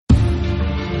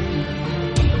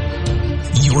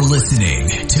You're listening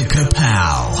to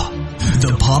Kapow,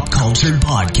 the pop culture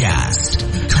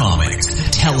podcast. Comics,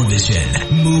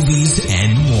 television, movies,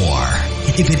 and more.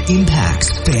 If it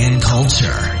impacts fan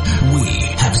culture, we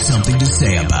have something to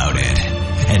say about it.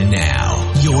 And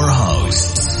now, your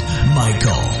hosts,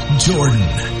 Michael, Jordan,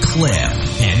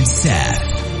 Cliff, and Seth.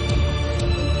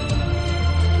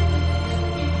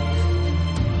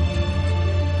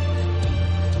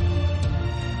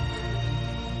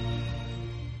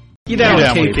 Get down,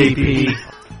 KPP.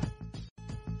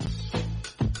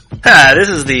 Hi, this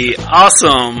is the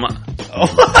awesome,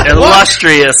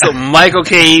 illustrious Michael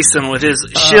K. Easton with his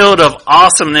shield of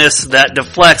awesomeness that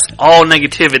deflects all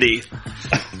negativity.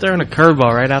 Throwing a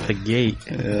curveball right out the gate.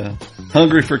 Yeah.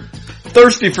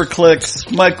 Thirsty for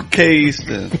clicks, Michael K.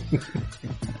 Easton.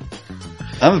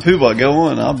 I'm a poobah. Go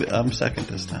on. I'm second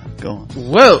this time. Go on.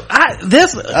 Whoa.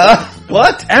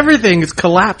 What? Everything is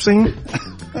collapsing.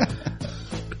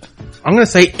 I'm going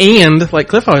to say and, like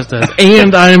Cliff always does.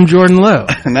 And I am Jordan Lowe.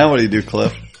 Now what do you do,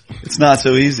 Cliff? It's not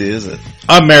so easy, is it?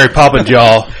 I'm Mary Papa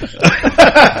Jaw.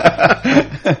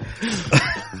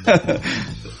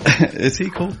 Is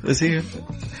he cool? Is he here?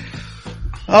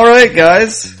 All right,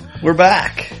 guys. We're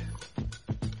back.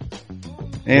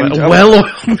 And well-oiled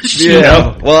machine.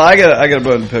 Yeah. Well, I got a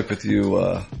bone to pick with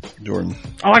you, Jordan.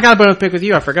 Oh, I got a bone to pick with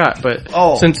you. I forgot. But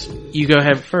since you go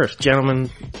ahead first, gentlemen.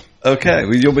 Okay,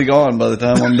 well, you'll be gone by the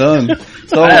time I'm done.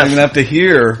 So I'm going to have to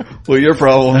hear what your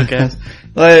problem is.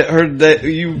 I heard that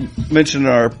you mentioned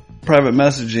in our private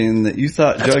messaging that you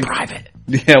thought That's private.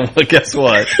 Yeah, well, guess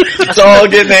what? It's all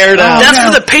getting aired out. That's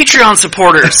for the Patreon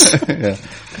supporters. Yeah.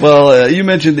 Well, you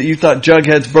mentioned that you thought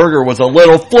Jughead's burger was a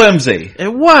little flimsy.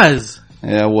 It was.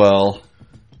 Yeah, well,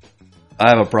 I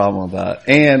have a problem with that.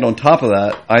 And on top of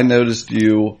that, I noticed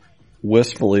you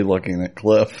wistfully looking at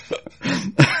Cliff.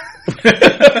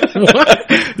 What?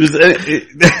 Did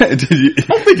you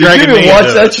even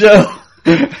watch that show?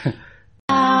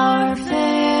 Our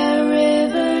fair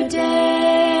Riverdale.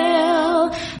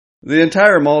 The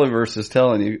entire multiverse is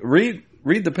telling you. Read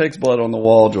the pig's blood on the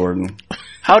wall, Jordan.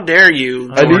 How dare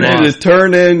you? I need you to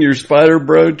turn in your spider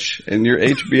brooch and your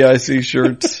HBIC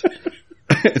shirts.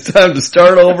 It's time to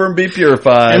start over and be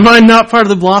purified. Am I not part of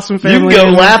the Blossom family? You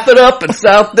can go laugh it up at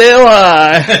Southdale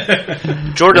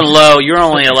High. Jordan Lowe, you're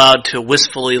only allowed to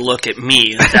wistfully look at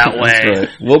me that way. That's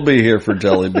right. We'll be here for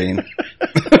Jelly Bean.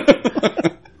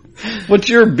 What's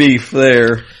your beef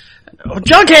there?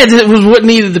 Jughead was what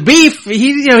needed the beef.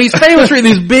 He's famous for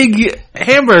these big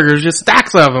hamburgers, just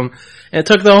stacks of them. And it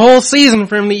took the whole season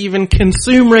for him to even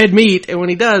consume red meat. And when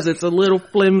he does, it's a little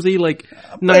flimsy, like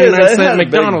 99-cent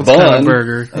McDonald's kind of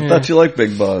burger. I thought you liked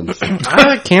big buns.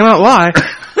 I cannot lie.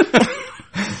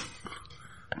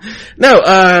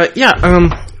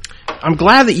 I'm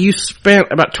glad that you spent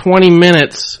about 20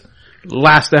 minutes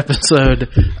last episode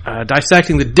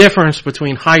dissecting the difference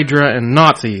between Hydra and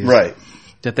Nazis. Right.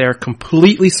 That they are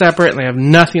completely separate and they have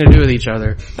nothing to do with each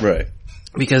other. Right.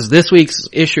 Because this week's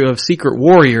issue of Secret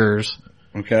Warriors,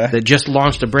 that just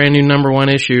launched a brand new #1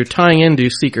 issue tying into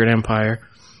Secret Empire,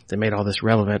 that made all this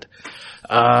relevant.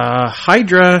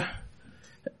 Hydra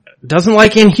doesn't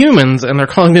like Inhumans, and they're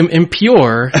calling them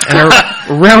impure, and are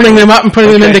rounding them up and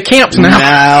putting them into camps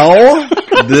now.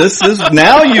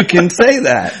 Now you can say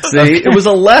that. See, It was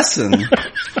a lesson.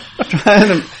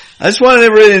 I just wanted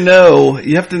everybody to know,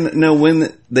 you have to know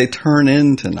when they turn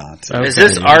into Nazis. Okay. Is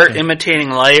this art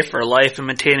imitating life or life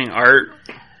imitating art?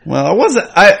 Well,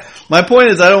 my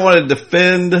point is I don't want to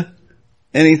defend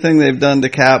anything they've done to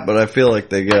Cap, but I feel like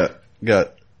they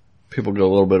got people go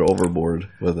a little bit overboard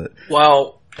with it.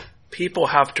 Well, people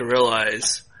have to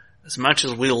realize, as much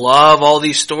as we love all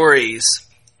these stories,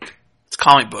 it's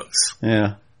comic books.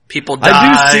 Yeah. People die.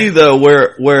 I do see though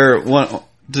where one,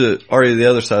 to argue the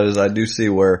other side is I do see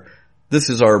where this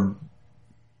is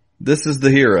the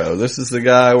hero. This is the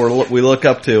guy we look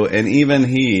up to, and even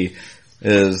he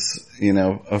is,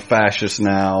 a fascist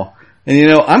now.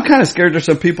 And I'm kind of scared there's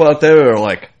some people out there that are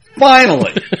like,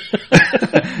 finally!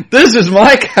 This is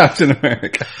my Captain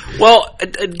America. Well,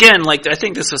 again, I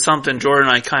think this is something Jordan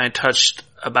and I kind of touched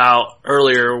about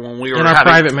earlier when we were in our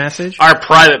having private message, our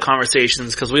private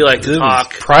conversations, because we like to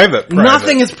talk private.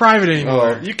 Nothing is private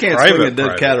anymore. You can't swing a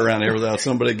dead cat around here without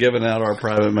somebody giving out our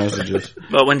private messages.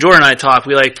 But when Jordan and I talk,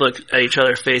 we like to look at each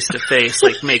other face to face,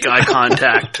 make eye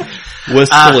contact,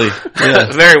 wistfully,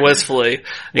 very wistfully,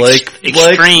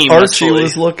 extreme. Archie wistfully.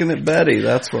 was looking at Betty.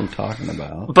 That's what I'm talking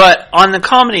about. But on the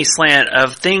comedy slant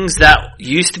of things that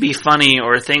used to be funny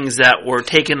or things that were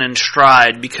taken in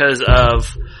stride because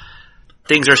of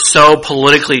things are so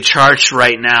politically charged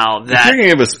right now that... If you're going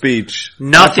to give a speech,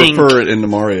 nothing... I prefer it in the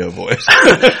Mario voice.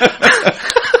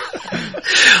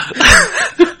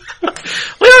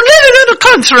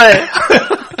 X-ray.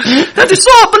 That is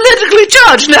so politically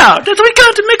charged now that we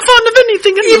can't make fun of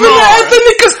anything anymore. Even the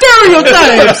ethnic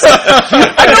stereotypes.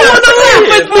 I don't want to laugh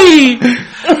at me.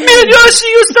 Me and Yoshi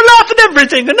used to laugh at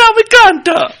everything, and now we can't.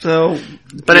 So,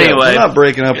 but anyway, I'm not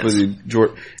breaking up with you,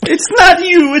 George. It's not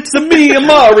you. It's me and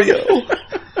Mario.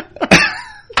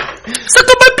 Suck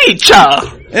on my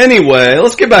pizza. Anyway,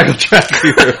 let's get back on track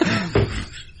here.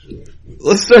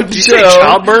 Let's start the show.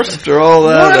 Childbirth? After all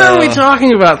that, What are we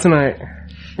talking about tonight?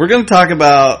 We're going to talk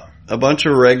about a bunch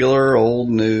of regular old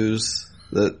news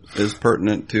that is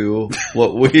pertinent to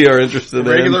what we are interested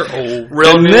Regular in. old.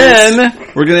 Real and news. then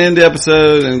we're going to end the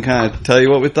episode and kind of tell you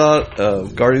what we thought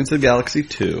of Guardians of the Galaxy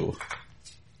 2.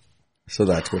 So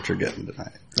that's what you're getting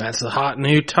tonight. That's a hot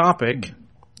new topic.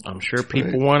 I'm sure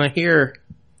people want to hear.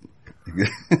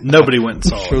 Nobody went and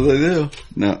saw Sure it. they do.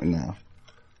 No.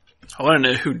 I want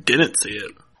to know who didn't see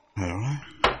it. I don't know.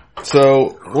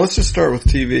 So let's just start with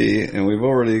TV, and we've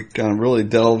already kind of really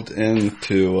delved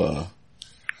into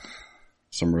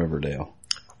some Riverdale.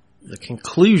 The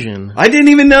conclusion. I didn't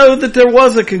even know that there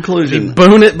was a conclusion.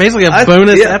 Basically a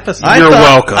bonus episode. You're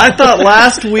welcome. I thought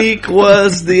last week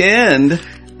was the end,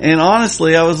 and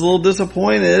honestly, I was a little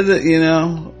disappointed,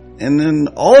 and then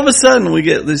all of a sudden we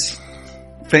get this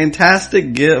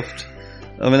fantastic gift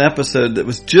of an episode that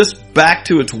was just back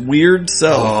to its weird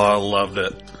self. Oh, I loved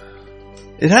it.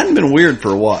 It hadn't been weird for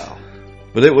a while,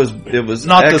 but it was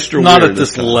Not extra not weird at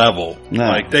this time. level. No.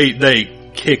 Like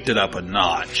they kicked it up a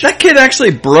notch. That kid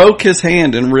actually broke his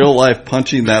hand in real life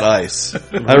punching that ice.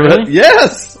 Really?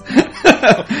 Yes.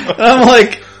 I'm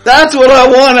like, that's what I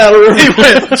want out of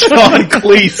Riverdale. John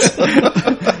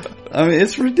Cleese. I mean,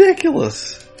 it's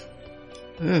ridiculous.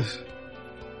 Ugh.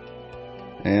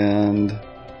 And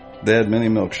they had many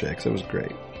milkshakes. It was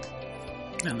great.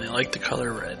 And they like the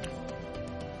color red.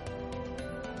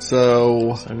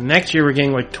 So Next year we're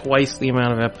getting like twice the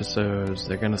amount of episodes.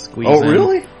 They're going to squeeze in.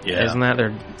 really? Yeah. Isn't that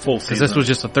their Full Because season. this was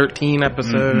just a 13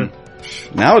 episode.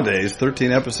 Nowadays,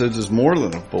 13 episodes is more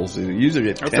than a full season. You usually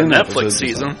get That's 10 a Netflix episodes or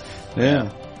season. something.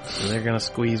 Yeah. So they're going to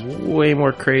squeeze way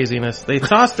more craziness. They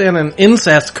tossed in an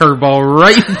incest curveball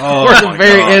right before the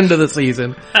very end of the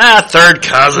season. Third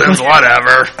cousins,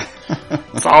 whatever.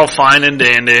 It's all fine and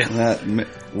dandy.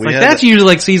 That's usually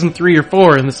like season 3 or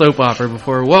 4 in the soap opera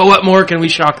before, well, what more can we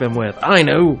shock them with? I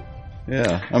know.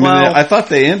 Yeah. I mean, Well- I thought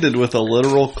they ended with a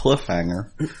literal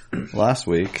cliffhanger last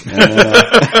week. And,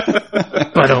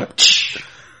 But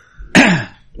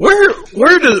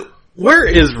Where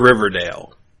is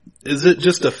Riverdale? Is it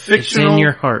just a it's fictional? in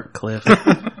your heart, Cliff.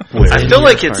 I feel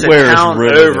like it's a Where is town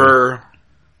Riverdale? over.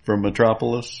 from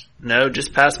Metropolis. No,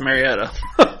 just past Marietta.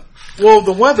 Well,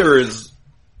 the weather is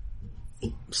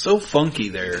so funky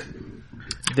there.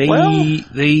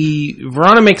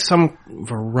 Veronica makes some kind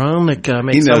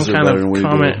knows it better of than we do.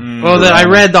 comment. Well, I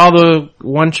read all the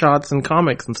one shots and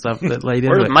comics and stuff that laid into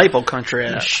Where's it. Maple Country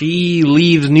at? She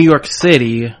leaves New York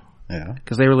City Yeah.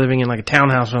 because they were living in like a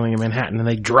townhouse or something in Manhattan, and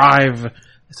they drive.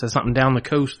 It says something down the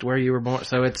coast where you were born,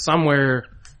 so it's somewhere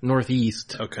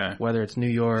northeast. Okay. Whether it's New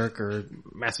York or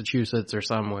Massachusetts or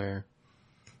somewhere.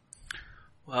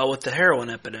 Well, with the heroin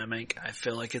epidemic, I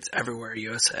feel like it's everywhere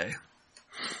USA.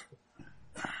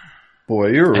 Boy,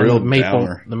 you're a And real the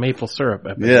downer. maple syrup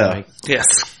epidemic. Yes.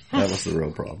 That was the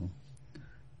real problem.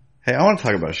 Hey, I want to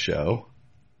talk about a show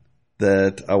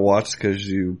that I watched because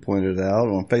you pointed it out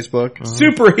on Facebook.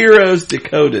 Superheroes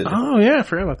Decoded. Oh yeah, I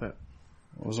forgot about that.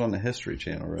 It was on the History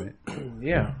Channel, right?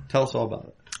 Yeah, Tell us all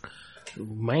about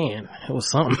man, it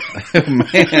was something.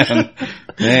 it.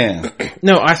 Man.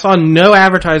 No, I saw no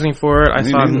advertising for it. I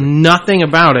Me saw neither. nothing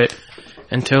about it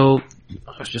until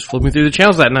I was just flipping through the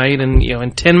channels that night, and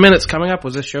in 10 minutes coming up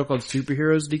was this show called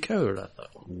Superheroes Decoded. I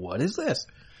thought, what is this?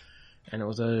 And it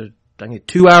was a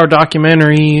 2-hour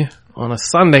documentary on a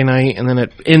Sunday night, and then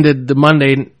it ended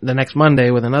the next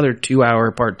Monday with another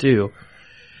 2-hour part 2.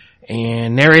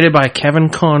 And narrated by Kevin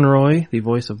Conroy, the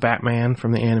voice of Batman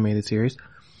from the animated series.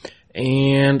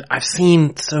 And I've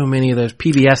seen so many of those.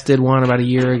 PBS did one about a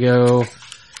year ago.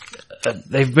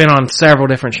 They've been on several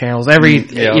different channels. I've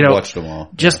watched them all.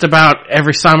 Just about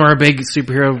every summer a big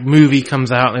superhero movie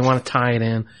comes out and they want to tie it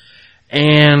in.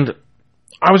 And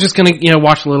I was just gonna,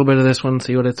 watch a little bit of this one,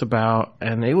 see what it's about.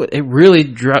 And it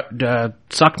really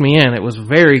sucked me in. It was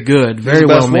very good, very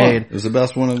well made. It was the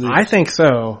best one of these. I think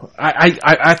so.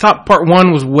 I thought part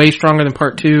 1 was way stronger than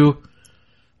part 2.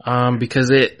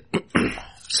 Because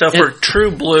So for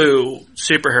true blue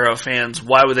superhero fans,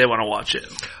 why would they want to watch it?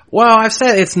 well, I've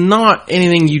said it's not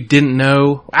anything you didn't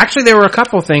know. Actually, there were a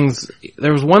couple of things.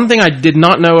 There was one thing I did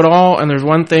not know at all, and there's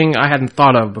one thing I hadn't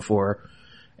thought of before.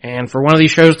 And for one of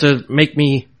these shows to make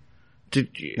me to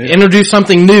introduce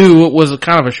something new was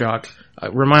kind of a shock.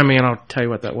 Remind me and I'll tell you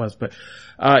what that was. But,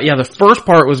 the first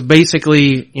part was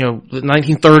basically, the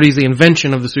 1930s, the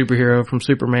invention of the superhero from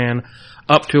Superman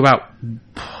up to about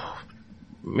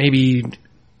maybe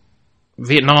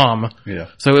Vietnam. Yeah.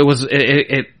 So it was,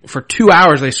 for 2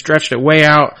 hours they stretched it way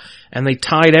out and they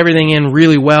tied everything in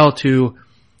really well to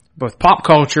both pop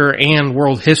culture and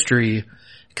world history.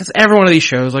 Because every one of these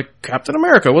shows, like Captain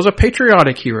America, was a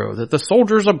patriotic hero that the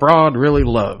soldiers abroad really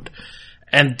loved.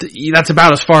 And that's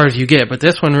about as far as you get. But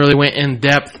this one really went in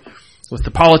depth with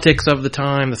the politics of the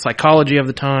time, the psychology of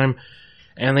the time.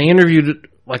 And they interviewed,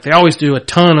 like they always do, a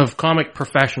ton of comic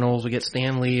professionals. We get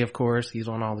Stan Lee, of course. He's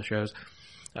on all the shows.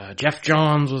 Jeff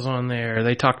Johns was on there.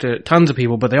 They talked to tons of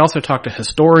people, but they also talked to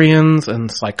historians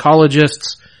and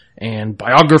psychologists and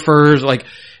biographers. Like,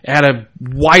 it had a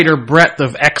wider breadth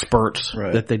of experts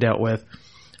that they dealt with.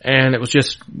 And it was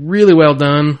just really well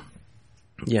done.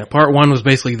 Yeah, part 1 was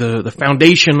basically the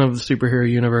foundation of the superhero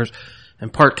universe.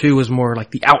 And part 2 was more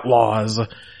like the outlaws.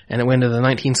 And it went into the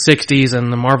 1960s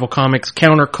and the Marvel Comics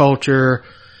counterculture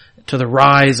to the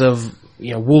rise of,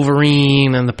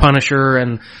 Wolverine and the Punisher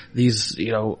and these,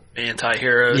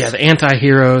 anti-heroes. Yeah, the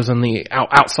anti-heroes and the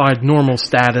outside normal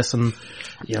status and,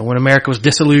 when America was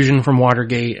disillusioned from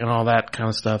Watergate and all that kind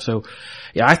of stuff. So,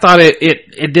 yeah, I thought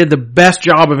it did the best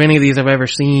job of any of these I've ever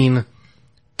seen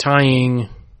tying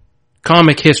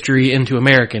comic history into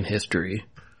American history.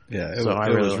 Yeah, it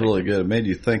was really good. It made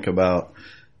you think about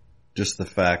just the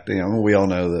fact, we all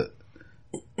know that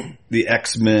the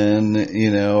X-Men,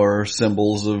 are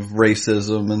symbols of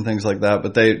racism and things like that,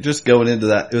 but they just going into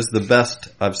that, it was the best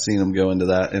I've seen them go into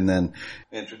that, and then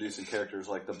introducing characters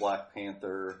like the Black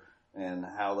Panther and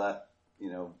how that,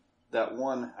 that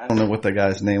one, I don't know what the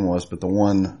guy's name was, but the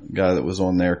one guy that was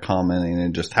on there commenting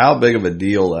and just how big of a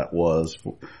deal that was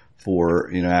for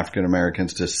African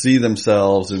Americans to see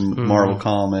themselves in Marvel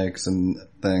Comics and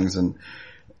things, and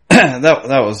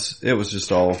it was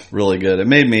just all really good. It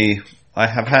made me, I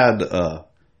have had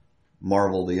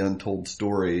Marvel The Untold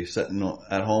Story sitting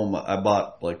at home. I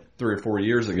bought like 3 or 4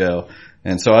 years ago,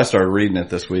 and so I started reading it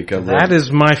this week. That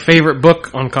is my favorite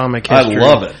book on comic history. I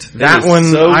love it. That one,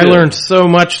 so I learned so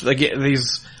much. Like,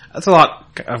 that's a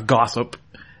lot of gossip.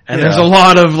 And there's a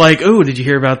lot of like, oh, did you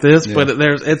hear about this? Yeah. But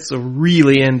it's a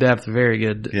really in-depth, very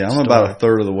good I'm story. about a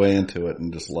third of the way into it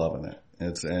and just loving it.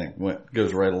 It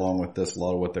goes right along with this, a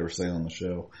lot of what they were saying on the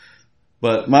show.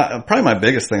 But probably my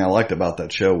biggest thing I liked about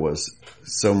that show was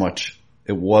so much,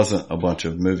 it wasn't a bunch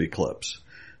of movie clips.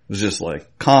 It was just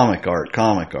like comic art.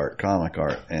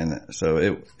 And so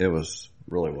it was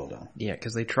really well done. Yeah,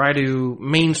 because they try to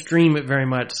mainstream it very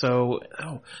much. So,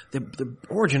 the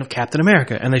origin of Captain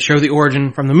America, and they show the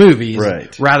origin from the movies,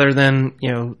 rather than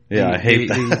I hate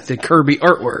the Kirby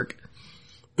artwork.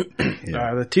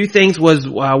 The two things was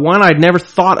one, I'd never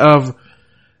thought of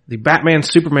the Batman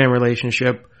Superman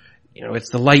relationship. It's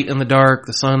the light and the dark,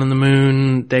 the sun and the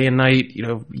moon, day and night,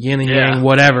 yin and yang,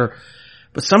 whatever.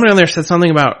 But somebody on there said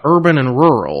something about urban and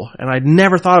rural, and I'd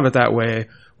never thought of it that way.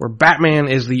 Where Batman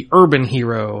is the urban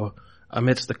hero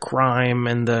amidst the crime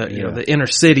and the inner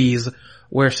cities,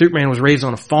 where Superman was raised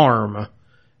on a farm,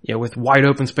 with wide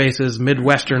open spaces,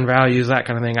 Midwestern values, that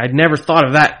kind of thing. I'd never thought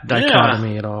of that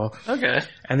dichotomy at all. Okay.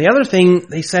 And the other thing,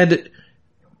 they said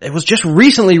it was just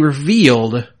recently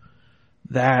revealed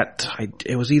that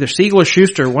it was either Siegel or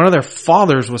Schuster, one of their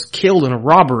fathers was killed in a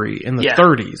robbery in the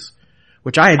 30s,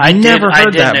 which I had never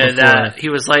heard that before. That. He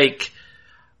was like,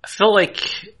 I feel like,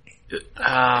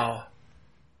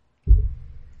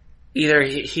 either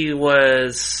he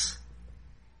was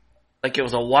like, it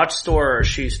was a watch store or a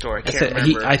shoe store. I can't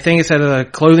remember. I think it's at a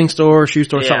clothing store or shoe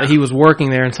store or something. He was working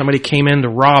there and somebody came in to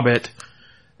rob it,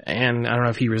 and I don't know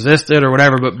if he resisted or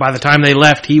whatever, but by the time they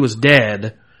left, he was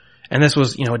dead. And this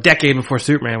was, a decade before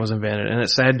Superman was invented. And it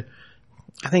said,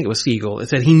 I think it was Siegel, it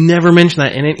said he never mentioned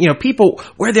that. And people,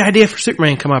 where'd the idea for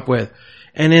Superman come up with?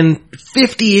 And in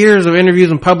 50 years of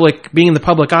interviews in public, being in the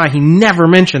public eye, he never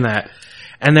mentioned that.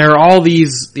 And there are all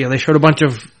these, they showed a bunch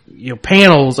of,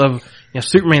 panels of,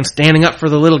 Superman standing up for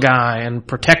the little guy and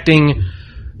protecting,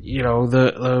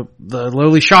 the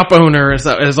lowly shop owner. It's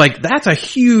like, that's a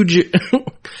huge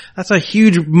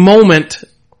moment.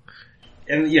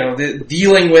 And,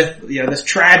 dealing with, this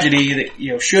tragedy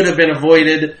that, should have been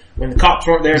avoided when the cops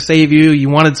weren't there to save you. You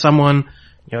wanted someone,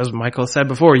 as Michael said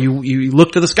before, you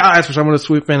look to the skies for someone to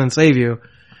swoop in and save you.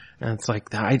 And it's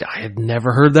like, I had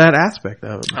never heard that aspect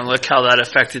of it. And look how that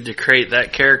affected to create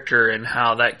that character and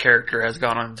how that character has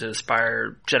gone on to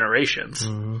inspire generations.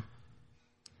 Mm-hmm.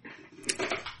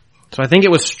 So I think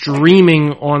it was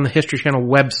streaming on the History Channel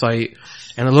website,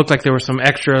 and it looked like there were some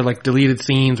extra like deleted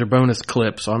scenes or bonus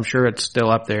clips. So I'm sure it's still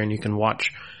up there, and you can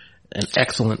watch an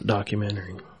excellent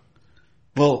documentary.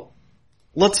 Well,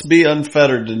 let's be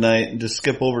unfettered tonight and just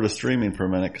skip over to streaming for a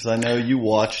minute, because I know you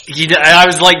watched. I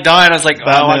was like dying. I was like,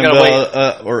 I gotta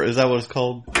wait. Or is that what it's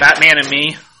called? Batman and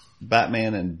Me.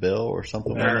 Batman and Bill, or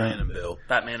something like that.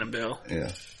 Batman and Bill.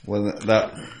 Yeah. Well,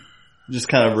 that just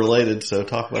kind of related. So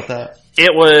talk about that.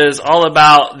 It was all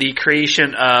about the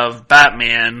creation of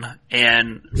Batman,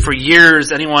 and for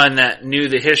years, anyone that knew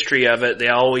the history of it, they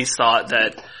always thought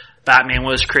that Batman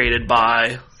was created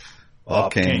by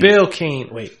Bob Kane. Bill Kane.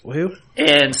 Wait, who?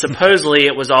 And supposedly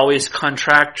it was always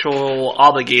contractual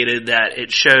obligated that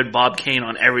it showed Bob Kane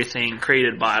on everything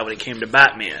created by when it came to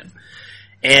Batman.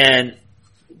 And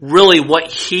really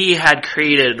what he had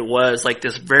created was like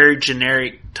this very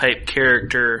generic type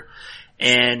character,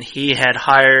 and he had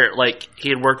he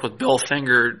had worked with Bill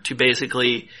Finger to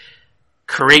basically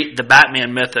create the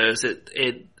Batman mythos.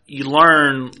 You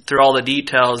learn through all the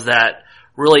details that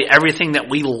really everything that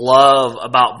we love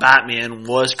about Batman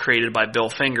was created by Bill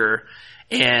Finger,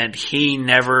 and he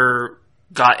never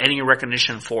got any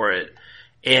recognition for it.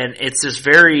 And it's this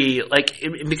very,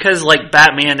 because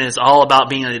Batman is all about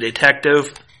being a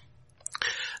detective.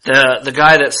 The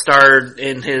guy that starred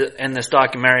in this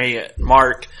documentary,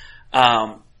 Mark,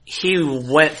 he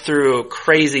went through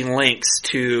crazy lengths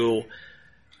to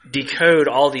decode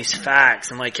all these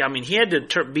facts, and he had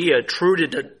to be a true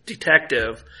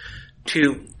detective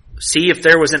to see if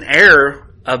there was an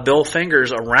error of Bill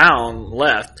Finger's around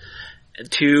left,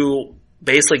 to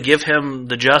basically give him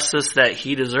the justice that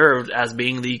he deserved as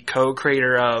being the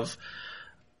co-creator of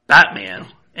Batman.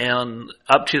 And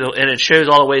it shows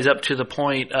all the ways up to the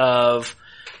point of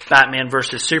Batman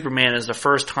versus Superman is the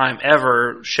first time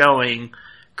ever showing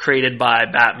created by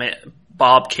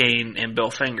Bob Kane and Bill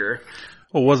Finger.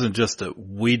 Well, it wasn't just that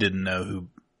we didn't know who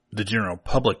the general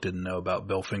public didn't know about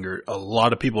Bill Finger. A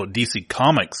lot of people at DC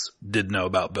Comics did know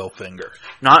about Bill Finger.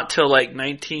 Not till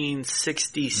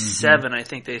 1967, I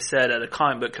think they said, at a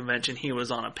comic book convention he was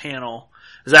on a panel.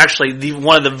 It was actually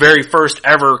one of the very first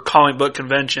ever comic book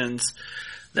conventions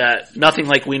that nothing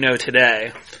like we know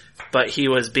today. But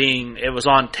it was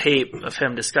on tape of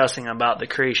him discussing about the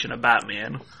creation of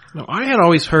Batman. No, I had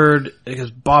always heard,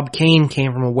 because Bob Kane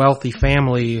came from a wealthy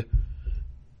family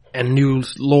and knew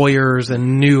lawyers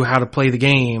and knew how to play the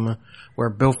game, where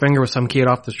Bill Finger was some kid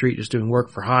off the street just doing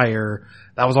work for hire.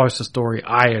 That was always the story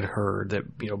I had heard, that,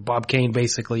 Bob Kane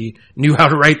basically knew how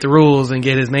to write the rules and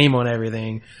get his name on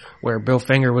everything, where Bill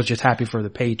Finger was just happy for the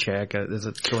paycheck. Is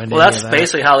it going to that's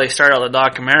basically how they start out the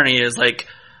documentary, is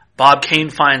Bob Kane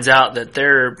finds out that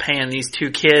they're paying these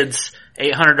two kids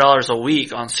 $800 a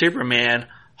week on Superman.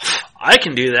 I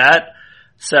can do that.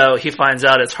 So he finds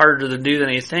out it's harder to do than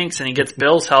he thinks, and he gets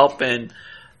Bill's help, and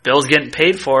Bill's getting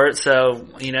paid for it. So,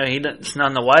 he's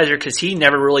none the wiser, because he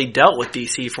never really dealt with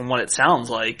DC from what it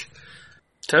sounds like.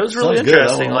 So it was really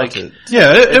interesting. It was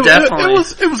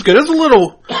good. It was a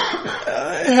little,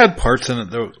 it had parts in it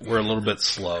that were a little bit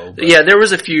slow. But. Yeah, there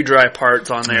was a few dry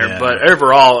parts on there, but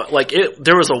overall,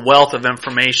 there was a wealth of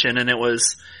information, and it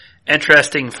was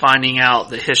interesting finding out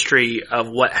the history of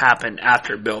what happened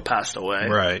after Bill passed away.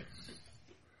 Right.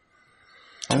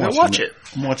 I'm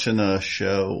watching a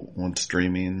show on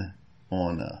streaming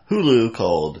on Hulu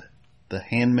called The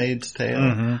Handmaid's Tale.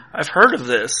 Mm-hmm. I've heard of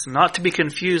this, not to be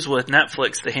confused with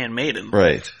Netflix, The Handmaiden.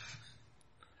 Right.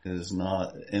 It is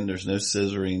not, and there's no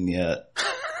scissoring yet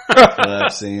that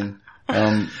I've seen.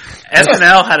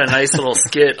 SNL had a nice little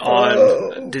skit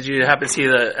on. Did you happen to see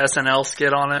the SNL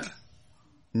skit on it?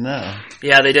 No.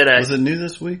 Yeah, they did Was it new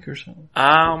this week or something?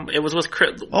 It was with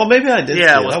Chris. Oh, maybe I did.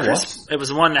 Yeah, it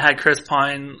was one that had Chris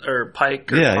Pine or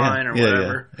Pike or Pine or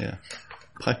whatever. Yeah.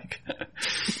 Pike.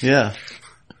 Yeah.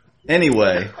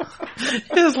 Anyway.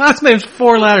 His last name's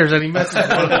 4 letters and he messes it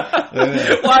up.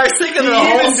 Well, I was thinking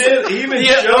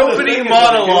the opening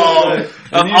monologue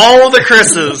of all of the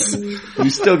Chris's. You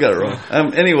still got it wrong.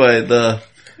 Anyway, the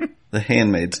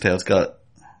Handmaid's Tale's got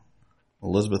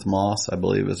Elizabeth Moss, I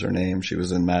believe is her name. She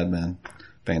was in Mad Men.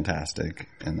 Fantastic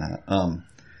in that.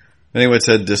 Anyway, it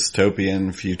said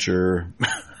dystopian future.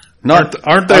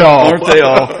 Aren't they all? Aren't they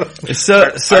all?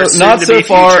 So not so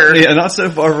far. Yeah, not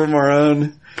so far from our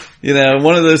own.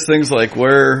 One of those things what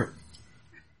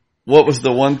was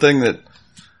the one thing that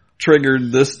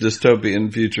triggered this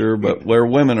dystopian future, but where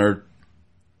women are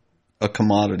a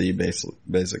commodity,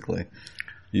 basically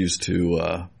used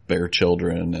to bear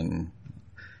children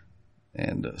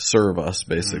and serve us,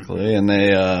 basically. And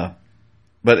they,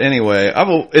 but anyway,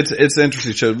 it's an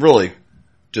interesting show. Really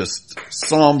just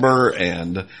somber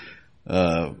and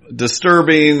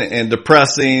disturbing and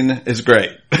depressing is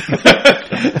great.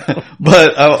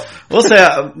 But we'll say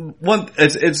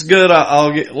it's good.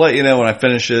 I'll let you know when I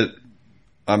finish it.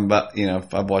 I'm about,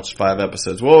 I've watched 5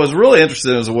 episodes. What was really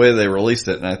interesting is the way they released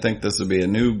it, and I think this would be a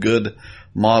new good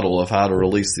model of how to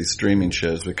release these streaming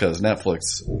shows, because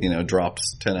Netflix,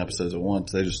 drops 10 episodes at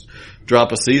once. They just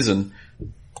drop a season.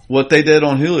 What they did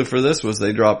on Hulu for this was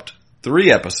they dropped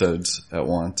 3 episodes at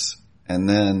once, and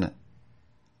then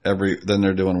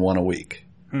they're doing 1 a week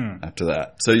after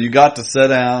that. So you got to sit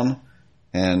down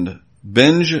and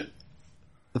binge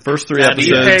the first 3 episodes.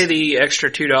 Do you pay the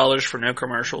extra $2 for no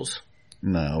commercials?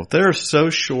 No, they're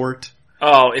so short.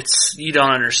 Oh, you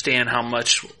don't understand how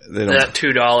much that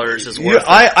 $2 is worth.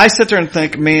 I sit there and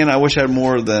think, man, I wish I had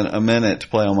more than a minute to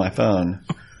play on my phone.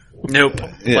 Nope.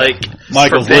 Yeah.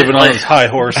 Michael's living on his high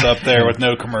horse up there with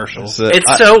no commercials.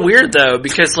 It's so weird though,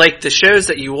 because the shows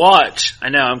that you watch, I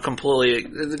know I'm completely.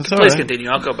 Please continue.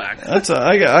 I'll go back.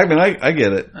 I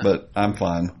get it, but I'm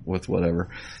fine with whatever.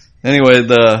 Anyway,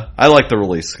 I like the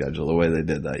release schedule, the way they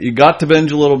did that. You got to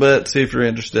binge a little bit, see if you're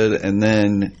interested,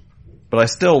 but I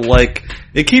still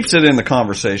it keeps it in the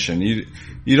conversation.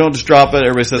 You don't just drop it,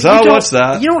 everybody says, what's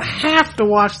that? You don't have to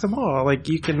watch them all.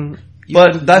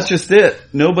 But that's just it.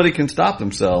 Nobody can stop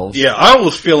themselves. Yeah, I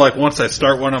always feel like once I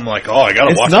start one, I'm like, I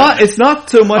gotta watch it. It's not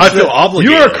so much. I feel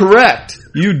obligated. You are correct.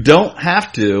 You don't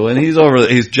have to, and he's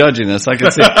judging us. I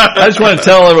can see. I just want to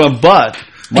tell everyone, but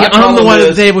I'm the one at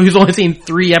the table who's only seen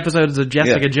 3 episodes of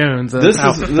Jessica Jones. This is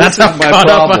my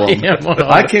problem.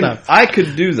 I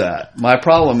could do that. My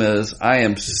problem is I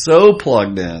am so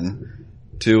plugged in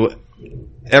to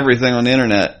everything on the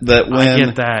internet that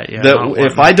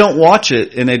if I don't watch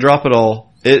it and they drop it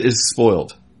all, it is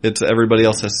spoiled. It's everybody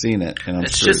else has seen it, and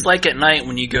it's just like at night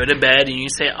when you go to bed and you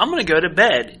say, "I'm going to go to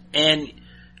bed," and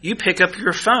you pick up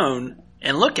your phone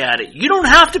and look at it. You don't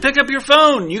have to pick up your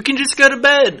phone. You can just go to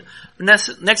bed.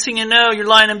 Next thing you know, you're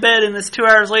lying in bed and it's 2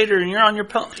 hours later and you're on your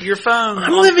phone.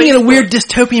 I'm living in a weird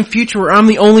dystopian future where I'm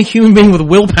the only human being with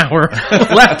willpower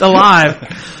left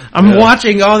alive. I'm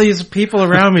watching all these people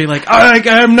around me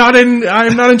I'm not in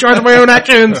charge of my own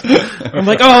actions. I'm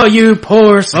like, oh, you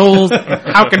poor souls.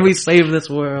 How can we save this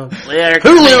world?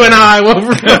 Hulu and I will.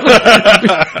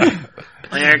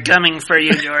 They're coming for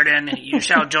you, Jordan. You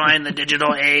shall join the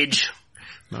digital age.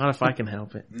 Not if I can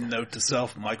help it. Note to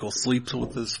self, Michael sleeps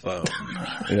with his phone.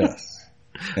 Yes.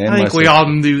 And I think we all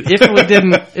knew.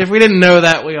 If we didn't know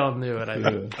that, we all knew it. I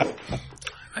think.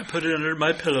 I put it under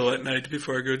my pillow at night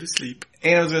before I go to sleep.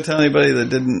 And I was going to tell anybody that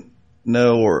didn't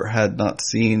know or had not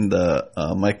seen the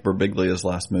Mike Birbiglia's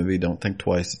last movie, Don't Think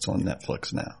Twice. It's on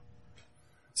Netflix now.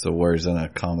 So where he's in a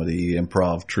comedy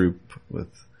improv troupe with...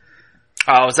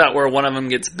 Oh, is that where one of them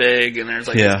gets big and there's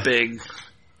this big...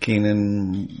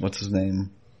 Keenan, what's his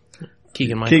name?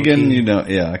 Keegan, I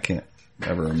can't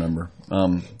ever remember.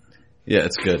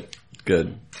 It's good. It's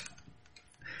good.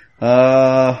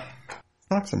 Talk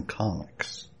some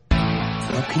comics.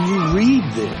 How can you read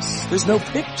this? There's no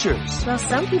pictures. Well,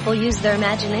 some people use their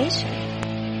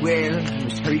imagination. Well, I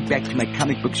must hurry back to my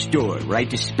comic book store where I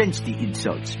dispense the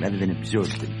insults rather than absorb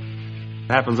them.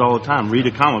 It happens all the time. Read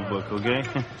a comic book, okay?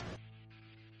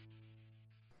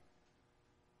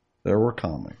 There were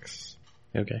comics.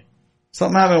 Okay.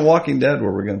 Something happened in Walking Dead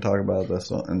where we're going to talk about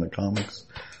this in the comics.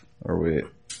 I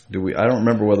don't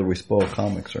remember whether we spoil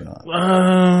comics or not.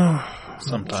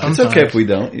 Sometimes. It's okay if we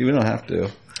don't. You don't have to.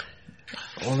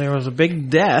 Well, there was a big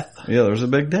death. Yeah, there was a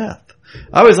big death.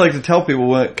 I always like to tell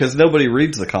people, because nobody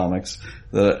reads the comics,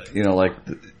 that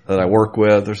I work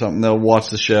with or something, they'll watch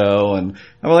the show and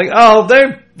I'm like, oh,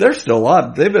 they're still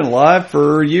alive. They've been alive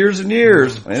for years and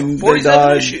years. And they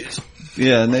died. Issues.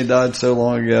 Yeah, and they died so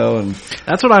long ago. And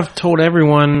that's what I've told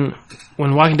everyone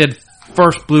when Walking Dead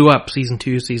first blew up, season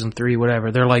 2, season 3,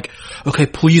 whatever. They're like, okay,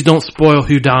 please don't spoil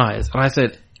who dies. And I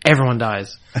said, everyone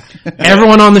dies.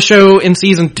 Everyone on the show in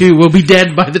season 2 will be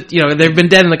dead by they've been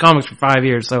dead in the comics for 5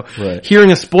 years. So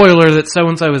hearing a spoiler that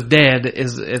so-and-so is dead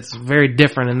it's very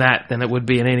different in that than it would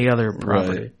be in any other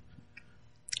property. Right.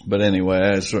 But anyway,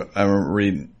 I remember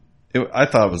reading, I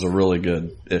thought it was a really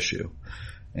good issue.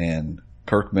 And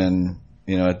Kirkman,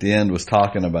 at the end was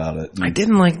talking about it. I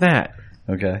didn't like that.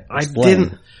 Okay. I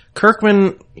didn't.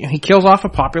 Kirkman, he kills off a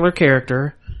popular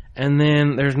character and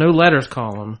then there's no letters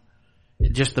column.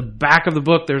 Just the back of the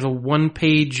book, there's a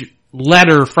 1-page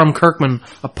letter from Kirkman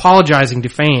apologizing to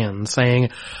fans saying,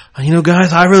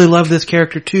 guys, I really love this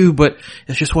character too, but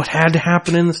it's just what had to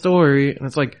happen in the story. And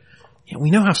it's like, we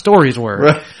know how stories work.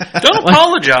 Right. Don't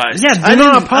apologize. Yeah, do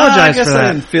not apologize for that.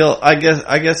 I didn't feel, I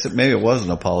guess maybe it was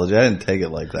an apology. I didn't take it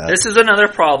like that. This is another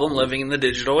problem living in the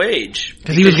digital age.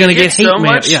 Because he was going to get hate so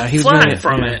mail. much Yeah, he was flack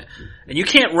from it. And you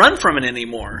can't run from it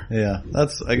anymore. Yeah,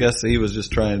 I guess he was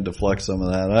just trying to deflect some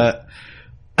of that.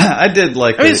 I did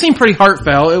like it seemed pretty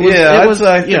heartfelt.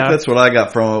 I think that's what I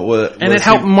got from it. And it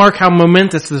helped mark how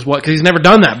momentous this was, because he's never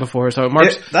done that before, so it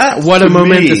marks what a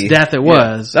momentous death it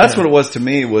was. That's what it was to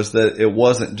me, was that it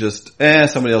wasn't just,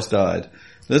 somebody else died.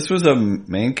 This was a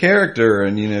main character,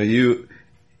 and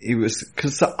he was,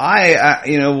 cause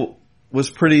I was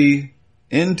pretty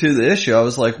into the issue. I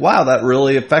was like, wow, that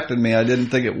really affected me. I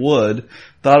didn't think it would.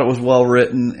 Thought it was well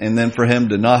written, and then for him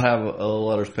to not have a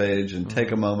letters page and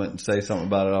take a moment and say something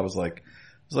about it, I was like,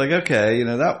 okay,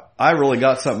 that I really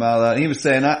got something out of that. And he was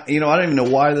saying, I don't even know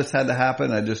why this had to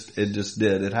happen. It just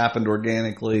did. It happened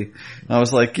organically. And I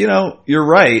was like, you're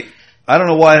right. I don't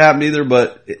know why it happened either,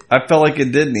 but I felt like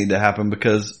it did need to happen,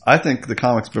 because I think the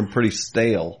comic's been pretty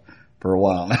stale for a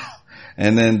while now.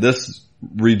 And then this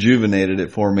rejuvenated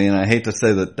it for me, and I hate to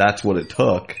say that that's what it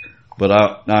took, but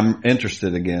I'm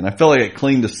interested again. I feel like it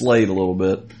cleaned the slate a little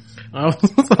bit. I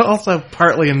was also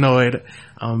partly annoyed,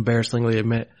 I'll embarrassingly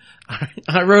admit.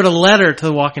 I wrote a letter to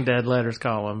the Walking Dead letters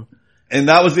column. And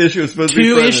that was the issue it was supposed to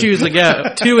be printed.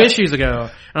 2 issues ago.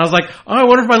 And I was like, I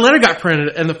wonder if my letter got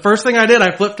printed. And the first thing I did,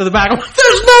 I flipped to the back. I'm like,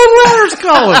 there's no letters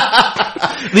column.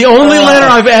 The only letter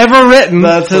I've ever written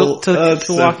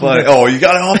to Walking Dead. Oh, you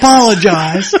gotta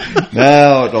apologize.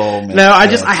 No,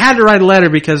 I had to write a letter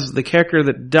because the character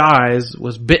that dies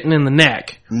was bitten in the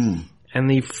neck. And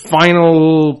the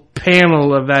final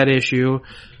panel of that issue,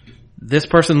 this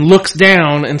person looks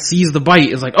down and sees the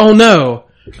bite, is like, oh no.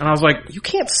 And I was like, you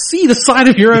can't see the side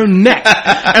of your own neck.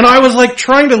 And I was like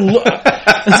trying to look.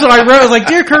 And so I was like,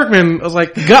 Dear Kirkman, I was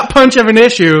like, gut punch of an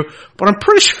issue, but I'm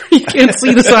pretty sure you can't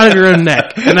see the side of your own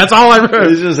neck. And that's all I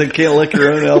wrote. It's just, I can't lick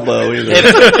your own elbow either.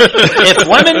 If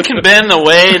women can bend the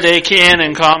way they can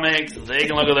in comics, they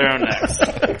can look at their own necks.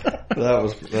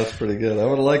 That's pretty good. I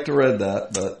would have liked to read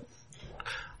that, but.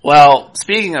 Well,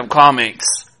 speaking of comics,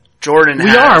 Jordan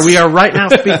We are right now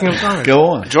speaking of comics. Go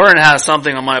on. Jordan has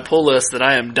something on my pull list that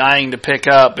I am dying to pick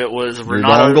up. It was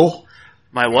Renato.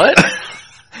 My what?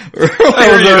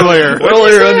 Earlier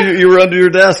you were under your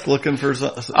desk looking for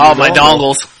something. Oh, my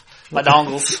dongles. My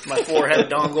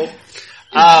 4-headed dongle.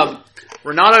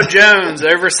 Renato Jones,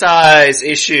 oversized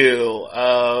issue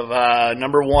of,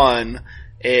 number 1.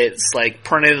 It's like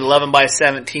printed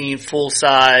 11x17, full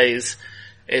size.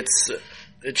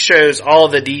 It shows all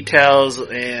the details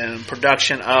and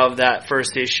production of that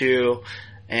first issue,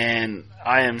 and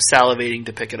I am salivating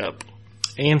to pick it up.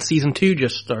 And season 2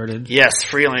 just started. Yes,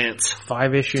 freelance.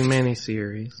 5-issue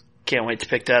miniseries. Can't wait to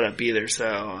pick that up either, so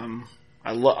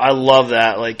I love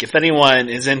that. Like, if anyone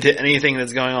is into anything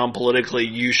that's going on politically,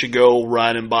 you should go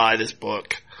run and buy this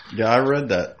book. Yeah, I read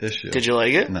that issue. Did you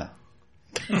like it? No.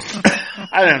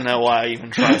 I don't know why I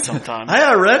even tried sometimes.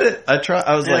 I read it.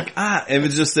 I was like,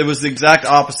 it was the exact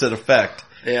opposite effect.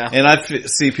 Yeah. And I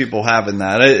see people having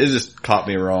that. It just caught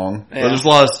me wrong. Yeah. But there's a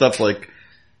lot of stuff like,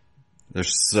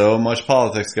 there's so much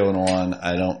politics going on,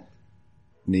 I don't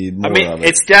need more of it.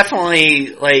 It's definitely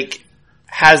like,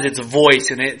 has its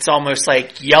voice, and it's almost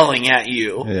like yelling at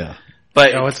you. Yeah.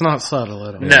 But no, it's not subtle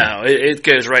at all. No, it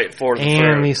goes right for the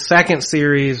throat. And the second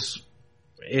series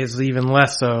is even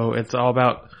less so. It's all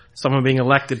about someone being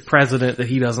elected president that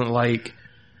he doesn't like,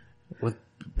 with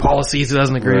policies he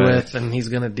doesn't agree with, and he's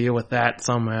going to deal with that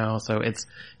somehow. So it's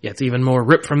even more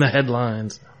ripped from the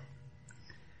headlines.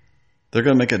 They're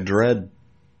going to make a Dredd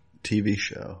TV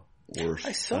show. Or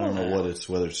I don't know whether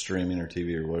it's streaming or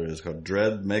TV or what it is called.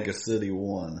 Dredd Mega City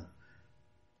 1.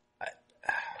 What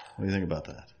do you think about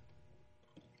that?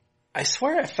 I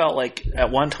swear I felt like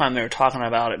at one time they were talking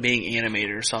about it being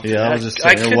animated or something. Yeah, I was just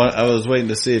saying, I was waiting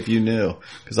to see if you knew,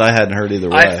 because I hadn't heard either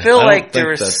way. I feel like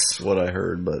that's what I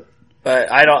heard, but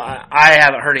I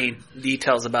haven't heard any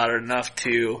details about it enough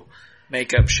to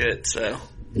make up shit, so.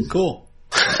 Cool.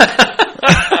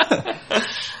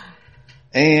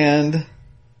 And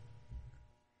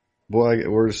boy,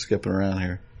 we're just skipping around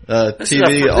here. This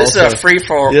TV is a free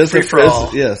for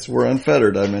all. Yes, we're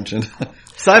unfettered, I mentioned.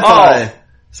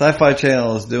 Sci-Fi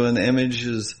Channel is doing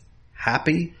Images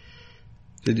Happy.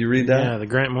 Did you read that? Yeah, the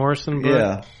Grant Morrison book.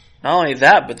 Yeah. Not only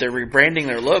that, but they're rebranding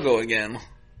their logo again.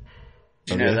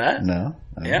 Did you know that? No.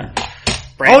 Yeah.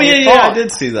 I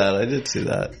did see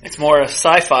that. It's more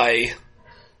sci-fi.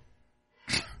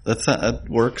 That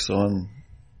works on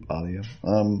audio.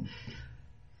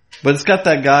 But it's got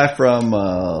that guy from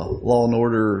Law and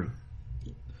Order.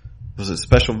 Was it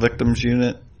Special Victims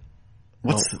Unit?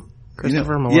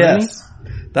 Christopher Maloney? Yes.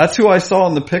 That's who I saw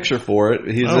in the picture for it.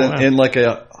 He's in like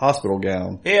a hospital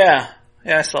gown. Yeah.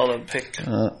 Yeah, I saw the pic.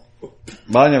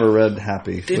 But I never read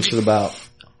Happy. What's it about?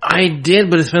 I did,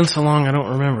 but it's been so long I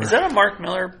don't remember. Is that a Mark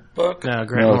Miller book? No,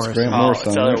 Grant Morrison. It's Grant Morrison.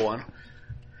 It's the other one.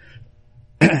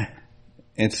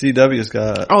 And CW's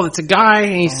got... Oh, it's a guy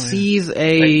and he sees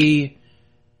there's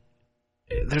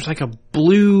like a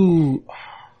blue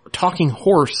talking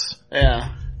horse.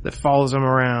 Yeah. That follows him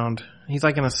around. He's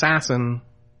like an assassin.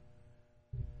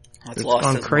 That's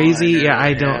gone crazy. Mind, yeah,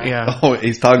 I don't. Yeah. Oh,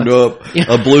 he's talking to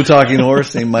a blue talking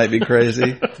horse. He might be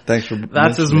crazy. Thanks for.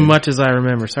 That's as much as I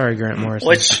remember. Sorry, Grant Morrison.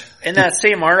 Which in that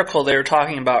same article they were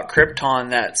talking about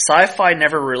Krypton. That Sci-Fi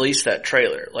never released that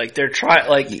trailer. Like they're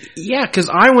Yeah,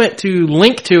 because I went to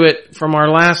link to it from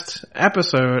our last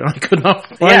episode. And I could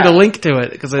not find a link to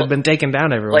it because it had been taken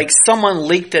down everywhere. Like someone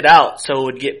leaked it out so it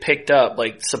would get picked up.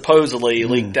 Like supposedly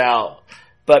leaked out.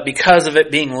 But because of it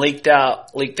being leaked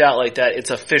out like that, it's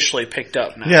officially picked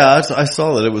up now. Yeah, I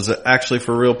saw that it was actually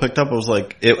for real picked up. I was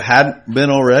like, it hadn't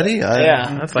been already?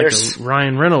 Yeah. That's like a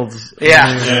Ryan Reynolds.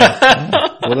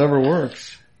 Yeah. Whatever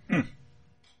works.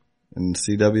 And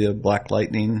CW, Black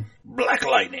Lightning. Black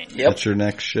Lightning. Yep. That's your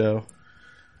next show.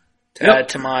 To add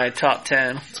to my top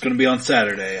 10. It's going to be on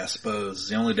Saturday, I suppose. It's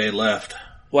the only day left.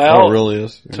 Well, it really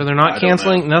is. So they're not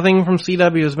canceling? Nothing from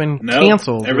CW has been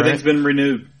canceled. Everything's been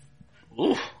renewed.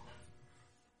 Oof.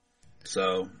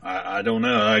 So, I don't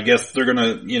know. I guess they're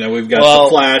gonna, we've got The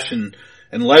Flash and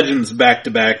Legends back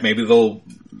to back. Maybe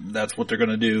that's what they're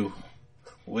gonna do.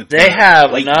 They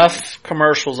have enough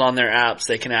commercials on their apps,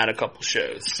 they can add a couple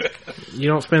shows. You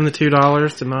don't spend the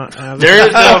 $2 to not have There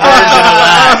is no version of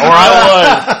that, or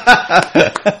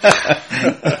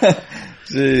I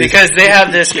would. Because they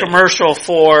have this commercial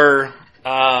for,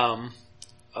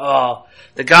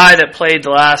 the guy that played the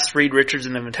last Reed Richards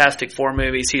in the Fantastic Four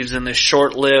movies. He was in this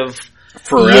short-lived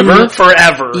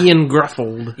Forever. Ian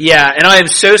Gruffold. Yeah, and I am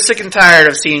so sick and tired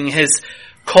of seeing his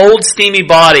cold, steamy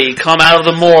body come out of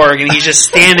the morgue, and he's just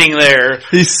standing there.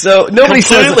 He's so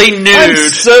completely nude. I'm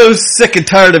so sick and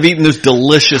tired of eating this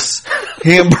delicious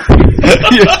hamburger.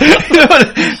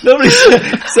 Nobody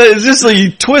said it's just like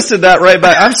you twisted that right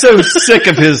back. I'm so sick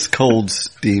of his cold,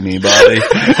 steamy body.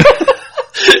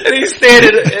 And he's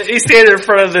standing in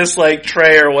front of this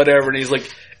tray or whatever, and he's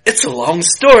like, "It's a long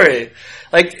story."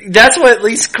 That's what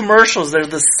these commercials, they're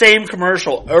the same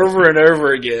commercial over and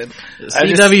over again.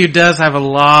 CW does have a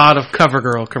lot of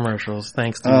CoverGirl commercials,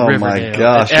 thanks to Riverdale. My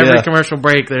gosh, At every commercial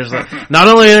break, there's not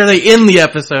only are they in the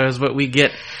episodes, but we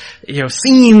get,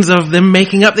 scenes of them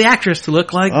making up the actress to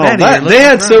look like Betty. They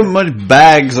had so much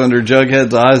bags under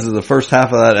Jughead's eyes in the first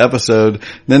half of that episode,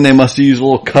 then they must have used a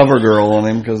little CoverGirl on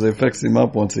him because they fixed him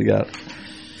up once he got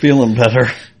feeling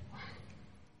better.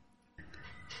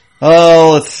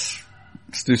 Oh, let's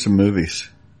do some movies.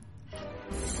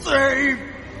 Save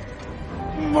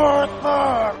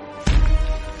Martha!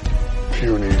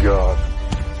 Puny God.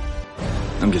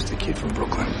 I'm just a kid from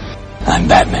Brooklyn. I'm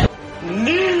Batman.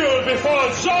 Kneel before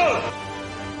Zod!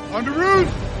 On the roof!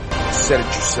 Said it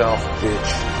yourself,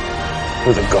 bitch.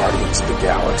 We're the Guardians of the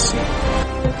Galaxy.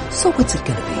 So what's it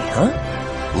gonna be, huh?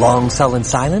 Long sullen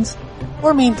silence?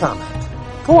 Or mean comment?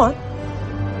 Go on.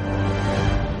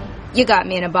 You got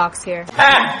me in a box here.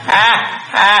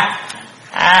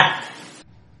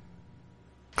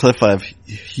 Cliff, I have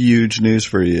huge news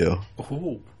for you.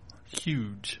 Oh,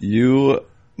 huge. You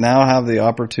now have the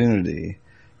opportunity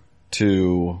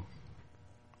to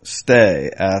stay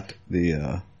at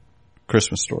the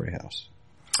Christmas Story house.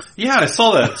 Yeah, I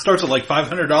saw that. It starts at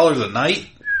 $500 a night.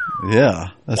 Yeah,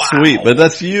 that's sweet. But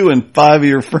that's you and 5 of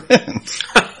your friends.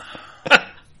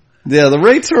 Yeah, the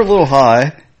rates are a little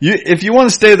high. If you want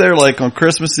to stay there on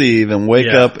Christmas Eve and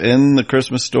wake up in the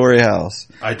Christmas Story house.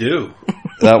 I do.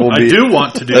 That will be. I do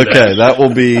want to do that. Okay, that will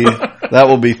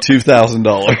be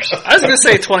 $2,000. I was going to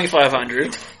say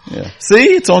 $2,500. Yeah.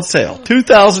 See, it's on sale.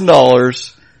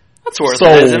 $2,000. That's worth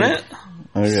it, isn't it?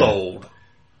 Okay. Sold.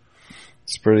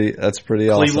 That's pretty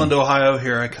awesome. Cleveland, Ohio,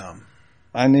 here I come.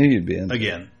 I knew you'd be in.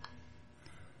 Again.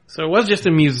 So it was just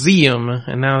a museum,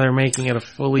 and now they're making it a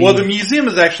fully... Well, the museum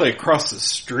is actually across the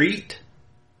street.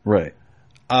 Right.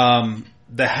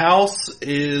 The house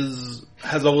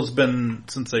has always been,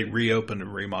 since they reopened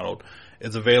and remodeled,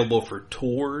 is available for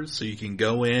tours, so you can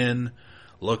go in,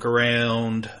 look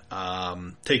around,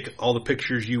 take all the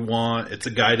pictures you want. It's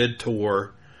a guided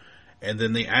tour. And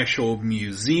then the actual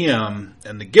museum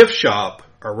and the gift shop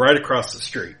are right across the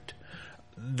street.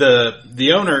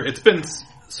 The owner, it's been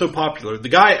so popular. The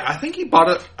guy, I think he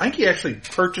actually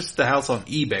purchased the house on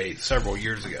eBay several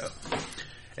years ago.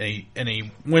 And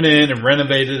he went in and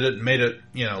renovated it and made it,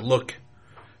 look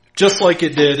just like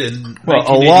it did in 1983.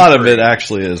 Well, a lot of it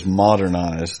actually is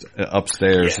modernized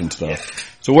upstairs and stuff. Yeah.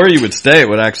 So where you would stay, it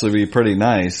would actually be pretty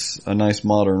nice, a nice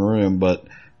modern room, but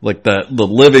like the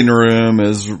living room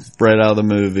is right out of the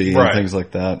movie and things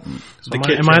like that. So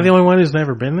am I the only one who's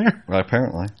never been there?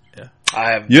 Apparently. Yeah.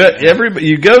 I have.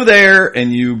 You go there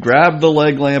and you grab the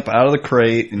leg lamp out of the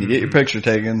crate and you get your picture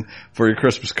taken for your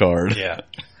Christmas card. Yeah.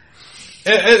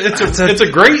 It's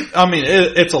a great, I mean,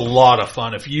 it's a lot of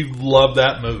fun. If you love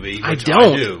that movie, which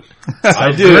I do. I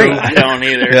don't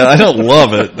either. Yeah, I don't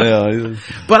love it. Yeah.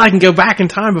 But I can go back in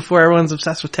time before everyone's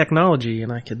obsessed with technology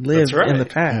and I could live in the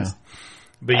past. Yeah.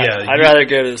 But yeah. I'd rather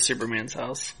go to the Superman's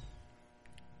house.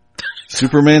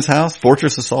 Superman's house?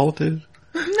 Fortress of Solitude?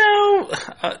 No.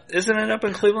 Isn't it up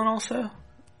in Cleveland also?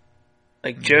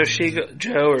 Like Joe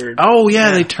or... Oh, yeah,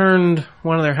 they turned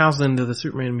one of their houses into the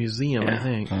Superman Museum, I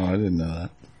think. Oh, I didn't know that.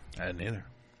 I didn't either.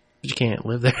 But you can't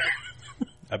live there.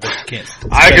 I bet you can't.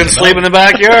 I can sleep in the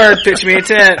backyard. Pitch me a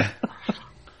tent.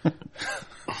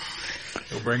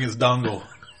 He'll bring his dongle.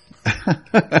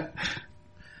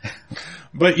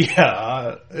 But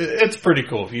yeah, it's pretty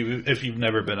cool. If you've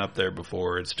never been up there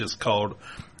before, it's just called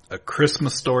A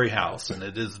Christmas Story House, and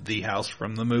it is the house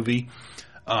from the movie.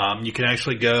 You can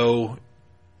actually go...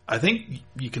 I think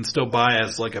you can still buy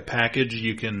as like a package.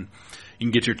 You can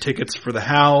get your tickets for the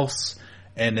house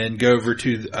and then go over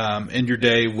to end your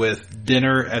day with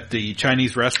dinner at the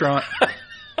Chinese restaurant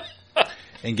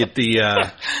and get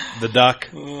the duck.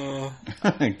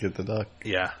 Get the duck.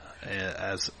 Yeah,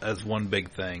 as one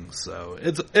big thing. So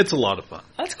it's a lot of fun.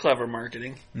 That's clever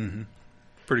marketing. Mm-hmm.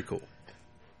 Pretty cool.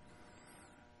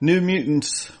 New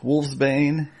Mutants,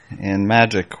 Wolfsbane, and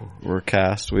Magic were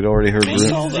cast. We'd already heard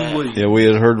we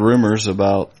had heard rumors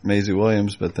about Maisie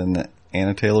Williams, but then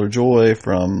Anna Taylor-Joy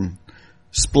from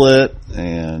Split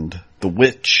and The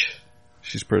Witch.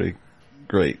 She's pretty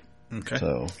great. Okay.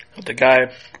 So the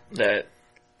guy that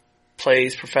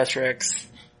plays Professor X,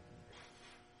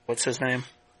 what's his name?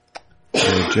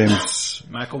 James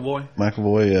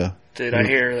McAvoy, yeah. Did I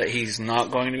hear that he's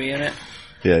not going to be in it?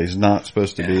 Yeah, he's not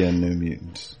supposed to be in New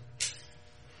Mutants.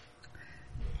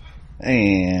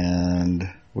 And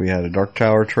we had a Dark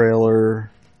Tower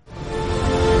trailer.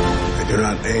 I do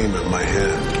not aim at my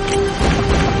hand.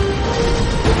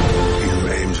 He who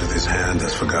aims with his hand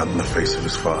has forgotten the face of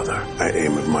his father. I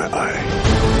aim with my eye.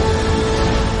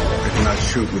 I do not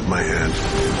shoot with my hand.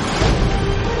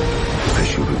 I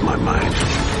shoot with my mind.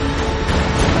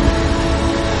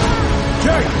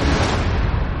 Jack!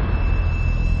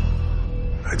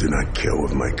 I do not kill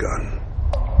with my gun.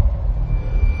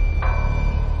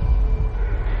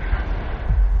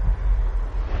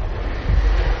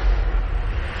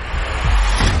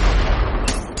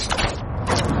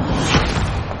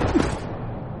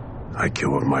 I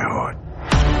kill with my heart.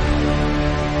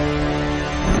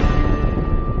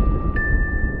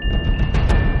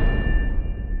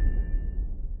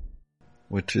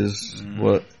 Which is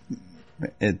what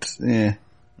it's,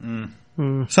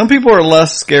 Some people are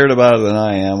less scared about it than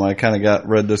I am. I kind of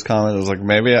read this comment. I was like,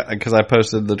 maybe because I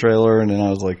posted the trailer and then I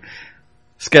was like,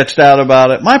 sketched out about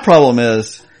it. My problem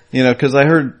is, because I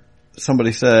heard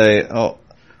somebody say, oh,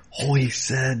 he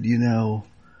said,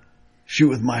 shoot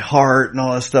with my heart and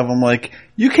all that stuff. I'm like,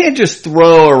 you can't just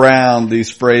throw around these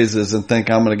phrases and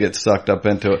think I'm going to get sucked up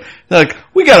into it. They're like,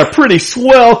 we got a pretty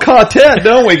swell quartet,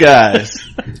 don't we, guys?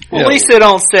 Well, at least they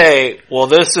don't say, well,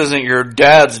 this isn't your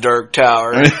dad's Dark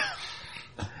Tower.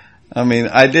 I mean,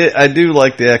 I do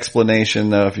like the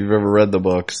explanation, though, if you've ever read the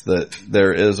books, that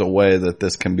there is a way that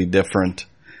this can be different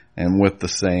and with the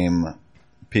same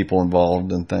people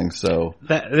involved and things. So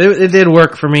it did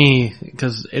work for me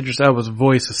because Idris Elba's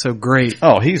voice is so great.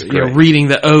 Oh, he's great. Reading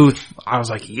The Oath, I was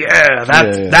like,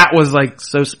 that was like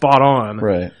so spot on.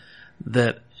 Right.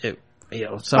 That it,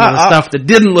 some of the stuff that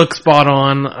didn't look spot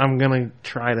on, I'm gonna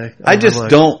try to. I just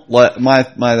don't my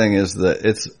thing is that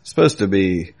it's supposed to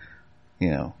be,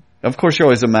 of course you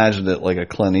always imagined it like a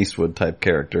Clint Eastwood type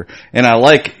character, and I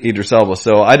like Idris Elba,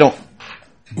 so I don't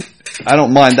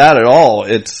mind that at all.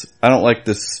 I don't like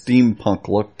this steampunk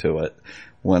look to it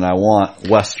when I want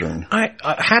Western.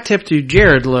 Hat tip to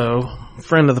Jared Lowe,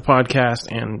 friend of the podcast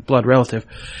and blood relative.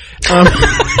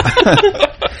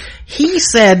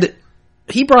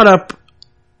 He brought up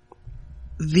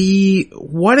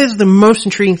what is the most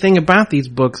intriguing thing about these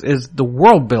books is the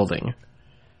world building.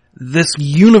 This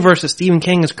universe that Stephen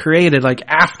King has created, like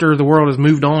after the world has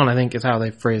moved on, I think is how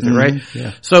they phrased it, right?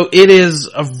 Yeah. So it is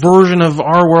a version of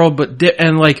our world,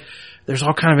 and like there's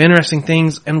all kind of interesting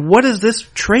things. And what is this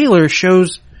trailer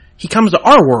shows? He comes to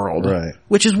our world, right?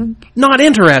 Which is not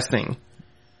interesting.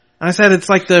 I said it's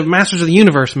like the Masters of the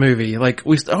Universe movie. Like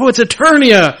it's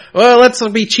Eternia. Well, let's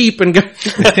be cheap and go,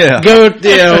 we'll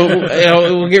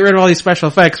get rid of all these special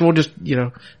effects. We'll just,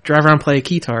 drive around and play a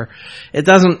guitar. It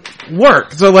doesn't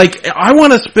work. So like, I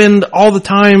want to spend all the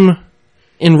time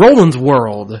in Roland's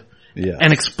world. Yeah.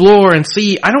 And explore and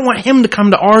see. I don't want him to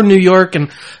come to our New York and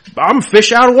I'm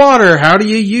fish out of water. How do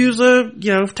you use a,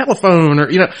 telephone or,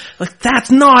 like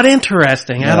that's not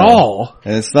interesting at all.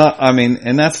 And it's not,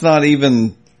 and that's not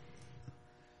even,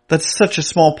 that's such a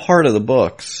small part of the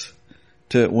books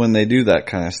when they do that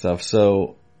kind of stuff.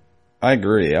 So I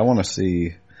agree. I want to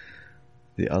see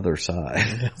the other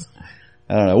side.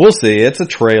 I don't know. We'll see. It's a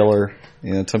trailer.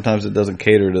 Sometimes it doesn't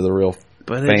cater to the real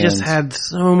But fans. It just had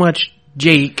so much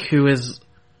Jake, who is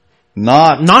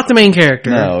not the main character.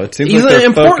 No, it seems he's like an they're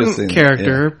important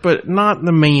character, but not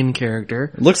the main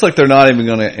character. It looks like they're not even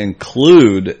going to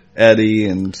include Eddie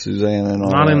and Suzanne and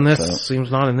all not that. In this, seems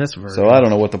not in this version. So I don't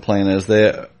know what the plan is.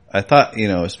 I thought,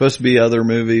 it's supposed to be other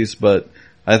movies, but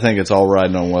I think it's all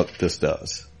riding on what this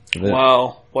does.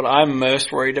 Well, what I'm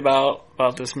most worried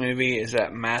about this movie is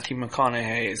that Matthew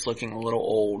McConaughey is looking a little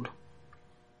old.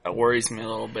 That worries me a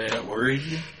little bit. That worries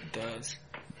you? It does.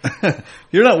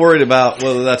 You're not worried about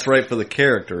whether that's right for the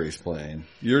character he's playing.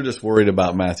 You're just worried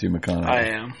about Matthew McConaughey.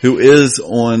 I am. Who is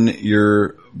on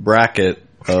your bracket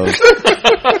of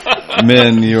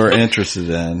men you're interested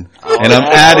in. And I'm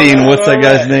adding, what's that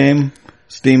guy's name?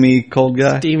 Steamy Cold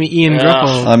Guy? Steamy Ian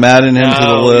Druffel. I'm adding him to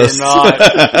the list. You're not.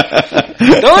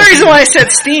 The only reason why I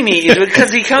said steamy is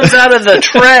because he comes out of the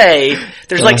tray.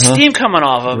 There's like steam coming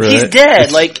off him. Right. He's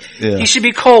dead. He should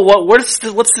be cold. What's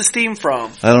the steam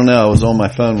from? I don't know. I was on my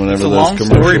phone whenever those commercials. It's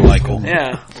a long story, Michael.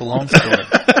 Yeah. It's a long story.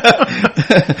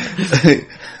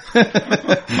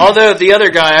 Although the other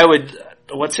guy,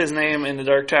 what's his name in the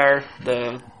Dark Tower?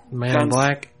 The Man in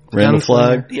Black? Randall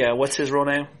Flagg? Yeah, what's his real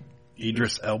name?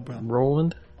 Idris Elba.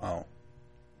 Roland? Oh.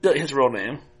 His real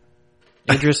name.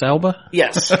 Idris Elba?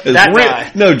 Yes, that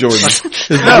guy. No, Jordan. His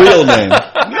real name. No.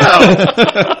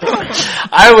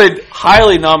 I would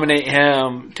highly nominate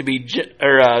him to be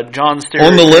John Stewart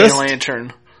on the list? Green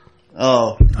Lantern.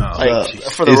 Oh. For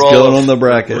the he's role going on the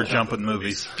bracket. We're jumping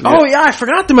movies. Oh yeah, I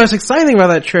forgot the most exciting about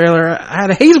that trailer. I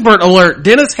had a Haysbert alert.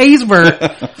 Dennis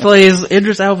Haysbert plays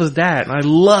Idris Elba's dad, and I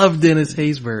love Dennis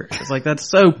Haysbert. It's like that's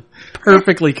so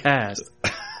perfectly cast.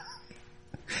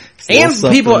 And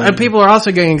people are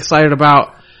also getting excited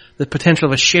about the potential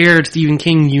of a shared Stephen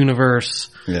King universe.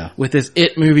 Yeah. With this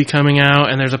It movie coming out,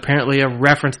 and there's apparently a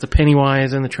reference to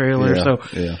Pennywise in the trailer. Yeah. So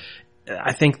yeah.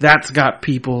 I think that's got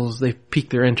they've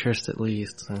piqued their interest at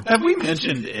least. So. Have we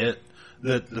mentioned it?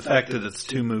 The fact that it's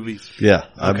two movies? Yeah,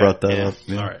 I brought that up.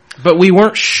 Yeah. All right. But we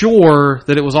weren't sure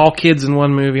that it was all kids in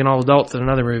one movie and all adults in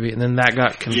another movie, and then that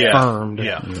got confirmed.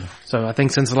 Yeah. So I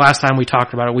think since the last time we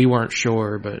talked about it, we weren't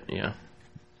sure, but yeah.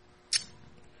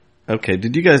 Okay,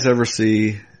 did you guys ever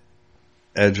see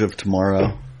Edge of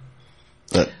Tomorrow?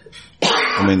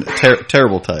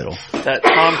 Terrible title. That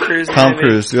Tom Cruise movie? Tom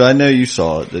Cruise. I know you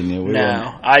saw it, didn't you?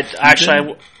 No.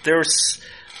 There was,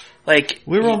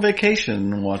 we were on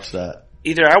vacation and watched that.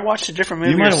 Either I watched a different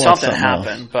movie or something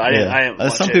happened, but I didn't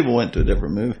watch Some it. people went to a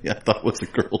different movie. I thought it was a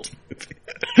girls' movie.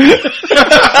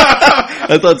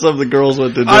 I thought some of the girls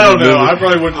went to a different movie. I don't know. I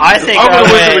probably wouldn't. I think I would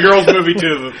have went to the girls' movie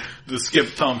too to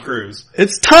skip Tom Cruise.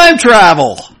 It's time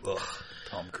travel! Ugh,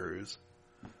 Tom Cruise.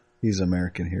 He's an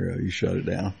American hero. You shut it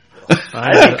down.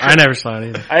 I never saw it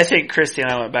either. I think Christy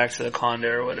and I went back to the condo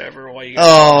or whatever while you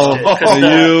guys watched it.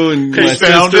 You and my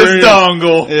found his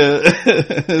dongle.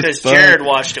 Because Jared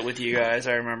watched it with you guys,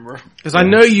 I remember. Because I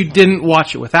know you didn't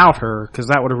watch it without her, because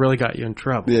that would have really got you in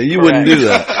trouble. Yeah, you wouldn't do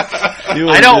that.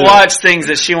 I don't watch things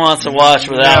that she wants to watch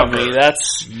without me.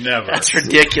 That's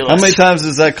ridiculous. How many times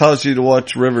does that cause you to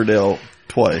watch Riverdale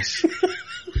twice?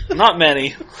 Not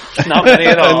many. Not many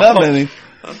at all.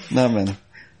 Not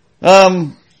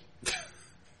many.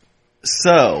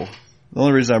 So, the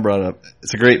only reason I brought it up,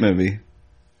 it's a great movie,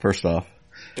 first off.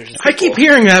 I keep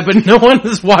hearing that, but no one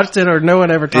has watched it or no one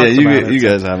ever talks about it. You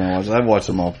guys haven't watched it. I've watched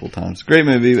it multiple times. Great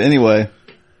movie. Anyway,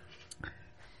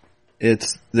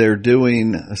 they're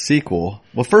doing a sequel.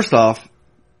 Well, first off,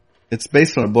 it's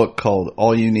based on a book called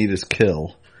All You Need Is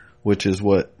Kill, which is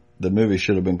what the movie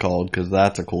should have been called, because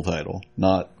that's a cool title,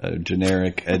 not a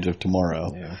generic Edge of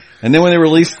Tomorrow. Yeah. And then when they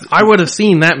released... I would have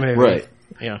seen that movie. Right.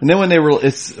 Yeah. And then when it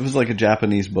was like a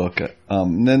Japanese book.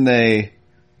 And then they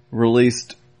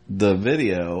released the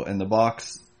video, and the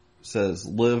box says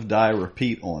Live, Die,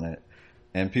 Repeat on it.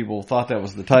 And people thought that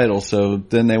was the title, so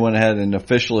then they went ahead and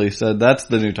officially said that's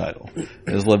the new title,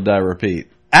 is Live, Die,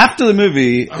 Repeat. After the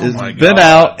movie has been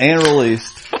out and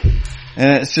released,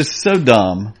 And it's just so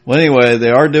dumb. Well, anyway,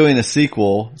 they are doing a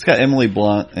sequel. It's got Emily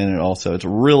Blunt in it also. It's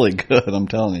really good, I'm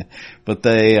telling you. But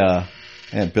they,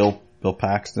 and Bill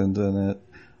Paxton's in it.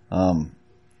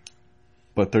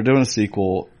 But they're doing a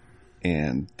sequel,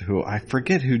 and I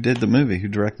forget who did the movie, who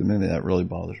directed the movie. That really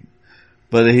bothers me.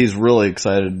 But he's really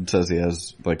excited, says he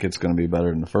has, like, it's going to be better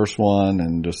than the first one,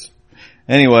 and just,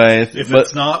 anyway. If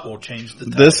it's not, we'll change the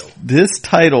title. This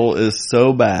title is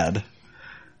so bad.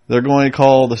 They're going to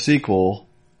call the sequel,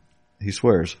 he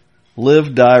swears,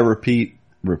 Live, Die, Repeat.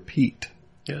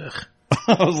 Ugh.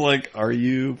 I was like, are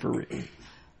you for real?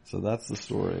 So that's the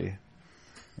story.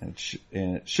 And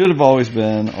it should have always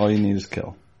been All You Need Is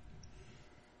Kill.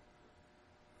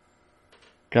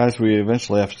 Guys, we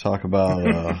eventually have to talk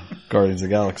about Guardians of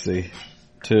the Galaxy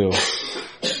 2.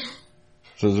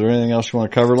 So is there anything else you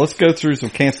want to cover? Let's go through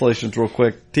some cancellations real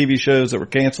quick. TV shows that were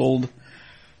canceled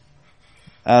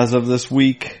as of this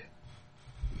week.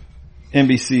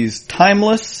 NBC's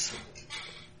Timeless,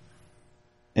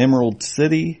 Emerald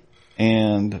City,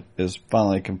 and is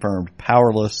finally confirmed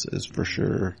Powerless is for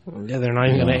sure. Yeah, they're not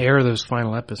even going to air those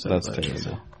final episodes. That's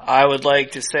terrible. I would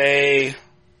like to say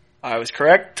I was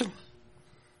correct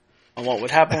on what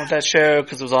would happen with that show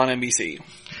because it was on NBC.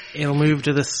 It'll move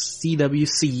to the CW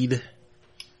Seed,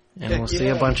 and we'll see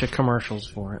a bunch of commercials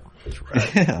for it. That's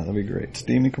right. Yeah, that'd be great.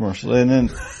 Steamy commercials. And then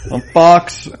on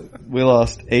Fox, we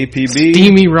lost APB.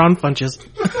 Steamy Ron Funches.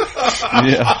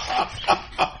 Yeah.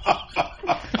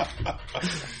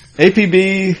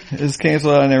 APB is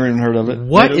canceled. I never even heard of it.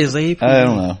 What is APB? I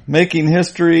don't know. Making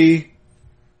History,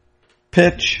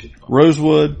 Pitch,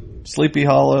 Rosewood, Sleepy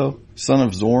Hollow, Son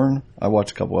of Zorn. I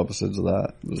watched a couple episodes of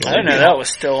that. I didn't know that was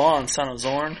still on, Son of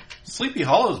Zorn. Sleepy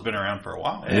Hollow's been around for a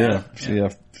while. Yeah.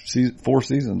 4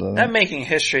 seasons. That Making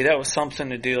History, that was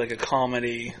something to do, like a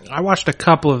comedy. I watched a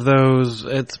couple of those.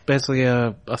 It's basically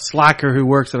a slacker who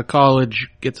works at a college,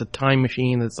 gets a time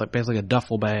machine that's like basically a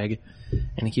duffel bag,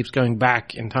 and he keeps going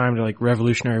back in time to like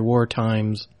Revolutionary War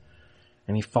times,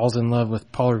 and he falls in love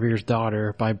with Paul Revere's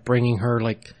daughter by bringing her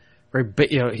like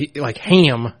like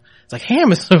ham. It's like,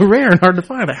 ham is so rare and hard to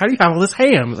find. Like, how do you have all this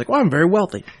ham? It's like, well, I'm very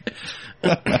wealthy.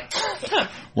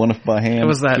 One if by hand, it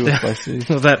was that, two if by sea. It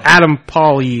was that Adam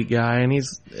Pauly guy, and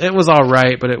it was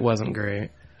alright, but it wasn't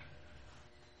great.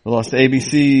 We lost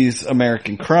ABC's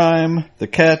American Crime, The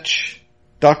Catch,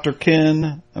 Dr.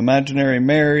 Ken, Imaginary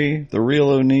Mary, The Real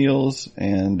O'Neills,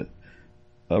 and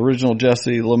Original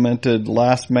Jesse lamented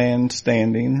Last Man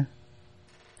Standing.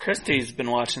 Christy's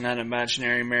been watching that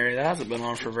Imaginary Mary. That hasn't been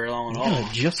on for very long at all. Yeah,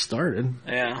 it just started.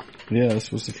 Yeah. Yeah, this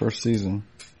was the first season.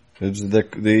 It's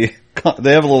they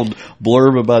have a little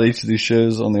blurb about each of these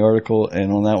shows on the article,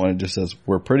 and on that one it just says,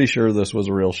 we're pretty sure this was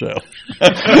a real show.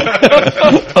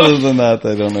 Other than that,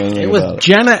 they don't know anything about it. It was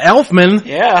Jenna Elfman.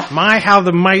 Yeah. My, how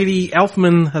the mighty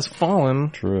Elfman has fallen.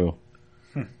 True.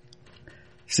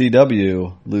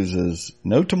 CW loses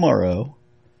No Tomorrow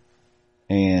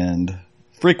and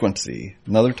Frequency,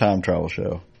 another time travel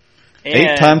show. And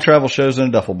 8 time travel shows in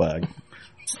a duffel bag.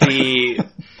 The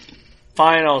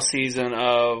final season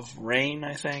of Reign,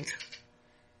 I think.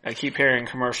 I keep hearing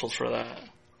commercials for that.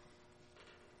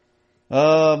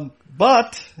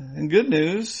 But, in good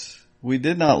news, we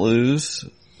did not lose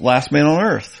Last Man on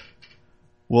Earth.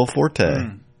 Will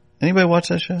Forte. Anybody watch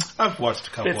that show? I've watched a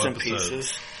couple Bits and episodes.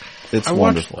 pieces. It's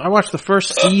wonderful. I watched the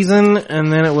first season,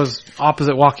 and then it was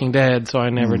opposite Walking Dead, so I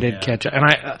never did catch it. And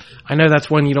I know that's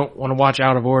one you don't want to watch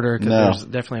out of order, because there's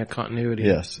definitely a continuity.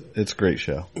 Yes, it's a great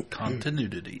show.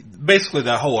 Continuity. Basically,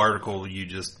 that whole article you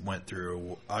just went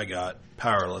through, I got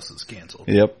Powerless is canceled.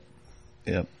 Yep.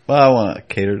 Well, I want to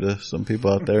cater to some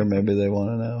people out there. Maybe they want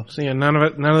to know. So yeah, none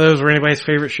of those were anybody's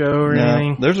favorite show or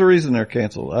anything? There's a reason they're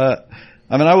canceled. I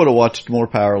would have watched more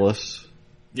Powerless.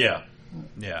 Yeah.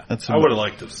 I would have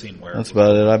liked to have seen where. That's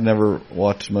about it. I've never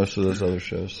watched most of those other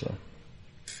shows, so.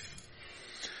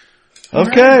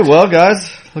 Okay, well guys,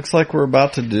 looks like we're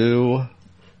about to do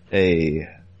a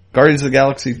Guardians of the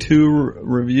Galaxy 2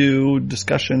 review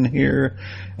discussion here,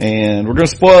 and we're going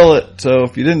to spoil it, so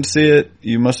if you didn't see it,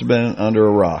 you must have been under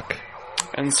a rock.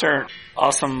 Insert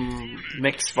Awesome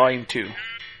Mix Volume 2.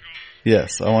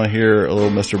 Yes, I want to hear a little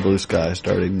Mr. Blue Sky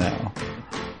starting now.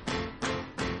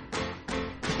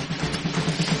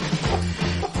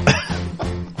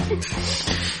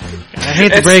 I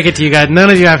hate to break it to you guys, none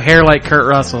of you have hair like Kurt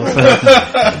Russell, so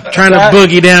trying to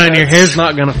boogie down and your hair's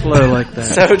not going to flow like that.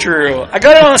 So true. I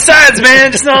got it on the sides,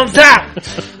 man, just not on the top.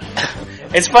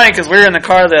 It's funny because we were in the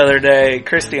car the other day,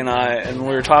 Christy and I, and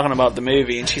we were talking about the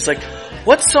movie, and she's like,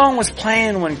 what song was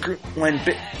playing when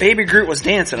Baby Groot was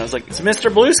dancing? I was like, it's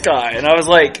Mr. Blue Sky. And I was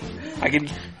like, I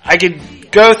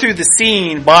could go through the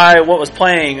scene by what was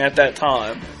playing at that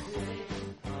time.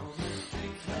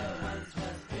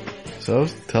 So,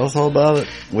 tell us all about it.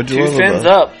 What'd you love Two fins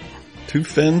about up. it? 2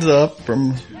 fins up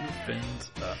from... 2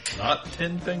 fins up. Not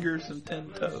 10 fingers and 10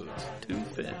 toes. 2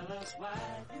 fins.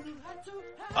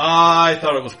 I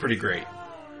thought it was pretty great.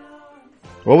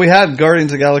 Well, we had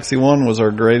Guardians of the Galaxy 1 was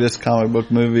our greatest comic book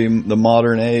movie, the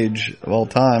modern age of all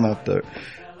time after,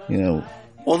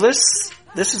 Well, this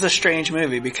is a strange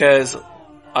movie because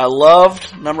I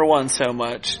loved number 1 so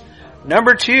much.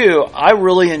 Number 2, I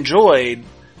really enjoyed,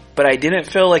 but I didn't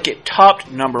feel like it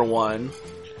topped number 1.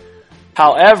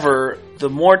 However, the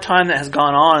more time that has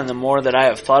gone on and the more that I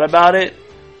have thought about it,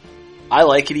 I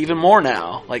like it even more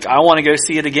now. Like, I want to go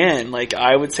see it again. Like,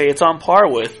 I would say it's on par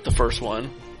with the first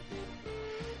one.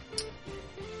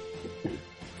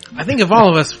 I think of all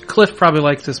of us, Cliff probably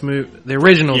likes this movie, the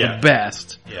original, the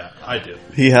best. Yeah, I do.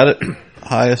 He had it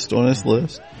highest on his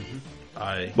list.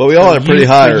 Mm-hmm. But we all had a pretty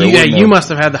high. You must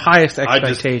have had the highest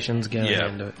expectations going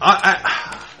into it.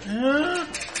 I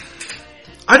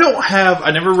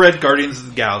never read Guardians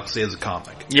of the Galaxy as a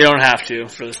comic. You don't have to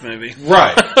for this movie.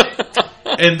 Right.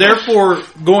 And therefore,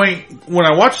 when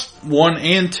I watched 1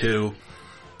 and 2,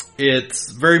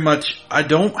 it's very much, I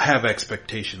don't have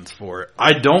expectations for it.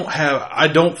 I don't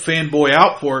fanboy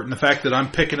out for it, and the fact that I'm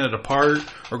picking it apart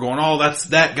or going, oh, that's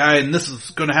that guy and this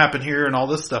is going to happen here and all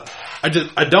this stuff. I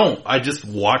don't. I just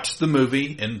watch the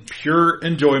movie in pure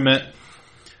enjoyment.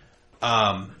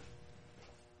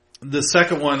 The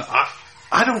second one,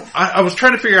 I was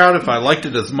trying to figure out if I liked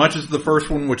it as much as the first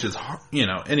one, which is,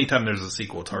 anytime there's a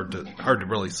sequel, it's hard to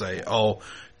really say, 2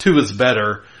 is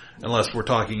better, unless we're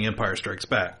talking Empire Strikes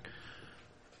Back.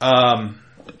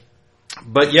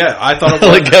 But yeah, I thought it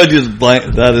was like how just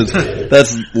blank.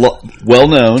 That's well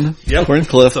known. Yep. According to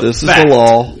Cliff, this is the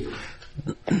law.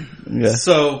 Yeah.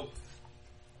 So,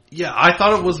 yeah, I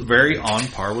thought it was very on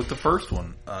par with the first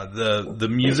one. The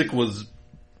music was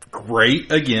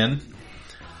great again.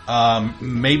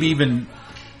 Maybe even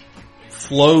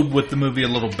flowed with the movie a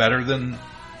little better than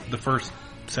the first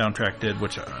soundtrack did,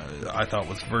 which I thought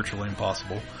was virtually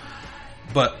impossible.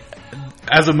 But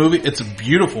as a movie, it's a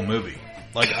beautiful movie.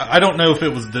 Like, I don't know if it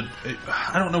was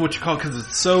I don't know what you call it because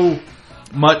it's so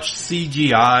much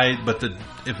CGI, but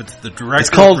if it's the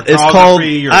director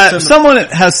photography or someone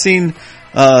that has seen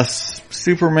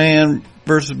Superman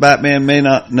versus Batman may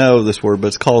not know this word, but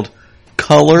it's called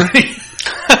color.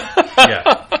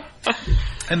 Yeah.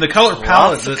 And the color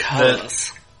palette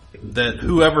that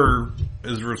whoever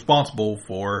is responsible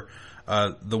for,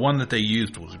 the one that they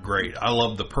used was great. I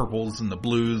love the purples and the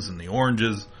blues and the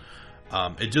oranges.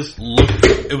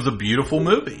 It was a beautiful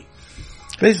movie.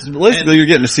 Basically, you're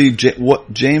getting to see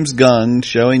what James Gunn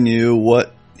showing you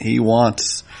what he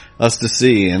wants us to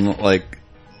see, and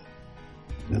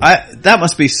that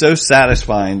must be so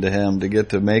satisfying to him to get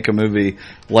to make a movie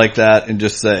like that and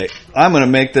just say, I'm going to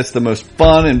make this the most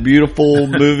fun and beautiful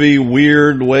movie,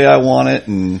 weird way I want it,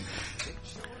 and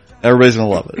everybody's going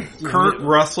to love it. Kurt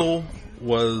Russell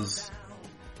was...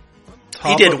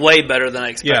 He did way better than I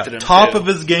expected him to. Top of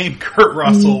his game, Kurt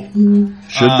Russell.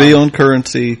 Should be on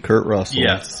currency, Kurt Russell.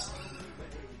 Yes.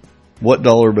 What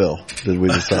dollar bill did we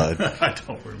decide? I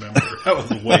don't remember. That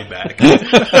was way back.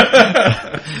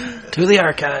 To the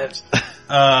archives.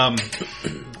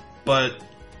 But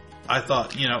I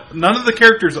thought, none of the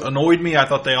characters annoyed me. I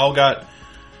thought they all got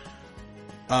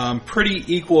pretty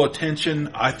equal attention.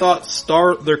 I thought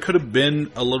there could have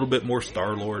been a little bit more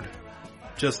Star-Lord.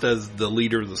 Just as the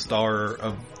leader of the Star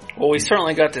of... Well, we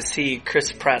certainly got to see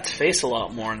Chris Pratt's face a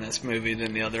lot more in this movie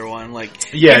than the other one.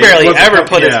 He Yeah, barely ever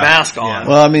put his mask on. Yeah.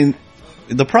 Well, I mean,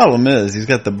 the problem is he's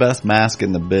got the best mask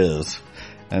in the biz.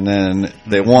 And then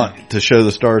they want to show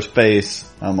the Star's face.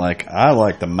 I'm like, I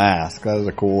like the mask. That was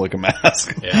a cool looking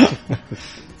mask. Yeah.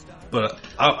 But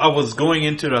I was going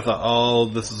into it, I thought,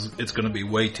 it's going to be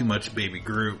way too much Baby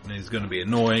Groot, and he's going to be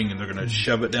annoying, and they're going to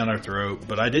shove it down our throat.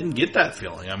 But I didn't get that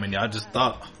feeling. I mean, I just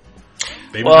thought,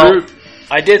 Baby Groot.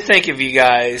 I did think of you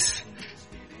guys,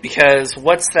 because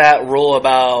what's that rule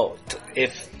about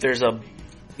if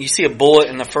you see a bullet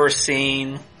in the first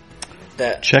scene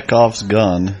that... Chekhov's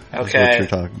gun. Okay. Is what you're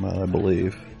talking about, I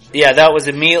believe. Yeah, that was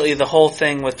immediately the whole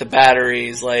thing with the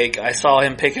batteries. I saw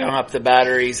him picking up the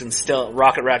batteries and still,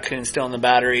 Rocket Raccoon still in the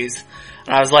batteries.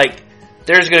 And I was like,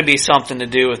 there's going to be something to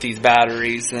do with these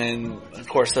batteries. And of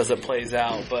course, as it plays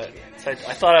out. But so I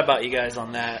thought about you guys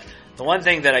on that. The one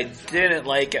thing that I didn't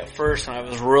like at first and I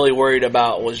was really worried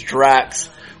about was Drax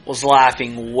was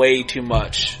laughing way too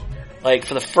much.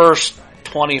 For the first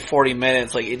 20, 40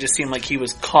 minutes, it just seemed like he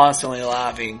was constantly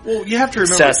laughing. Well, you have to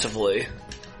remember. Excessively.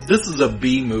 This is a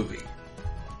B movie.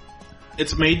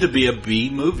 It's made to be a B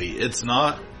movie. It's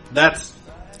not, that's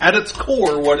at its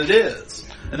core what it is.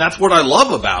 and that's what I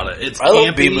love about it. It's I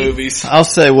love campy. B-movies. I'll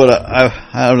say what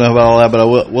I don't know about all that, but I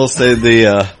will say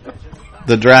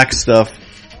the Drax stuff.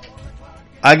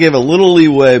 I give a little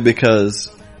leeway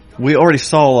because we already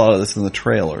saw a lot of this in the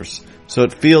trailers, so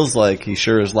it feels like he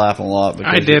sure is laughing a lot.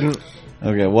 Because I didn't.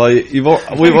 Okay, well, I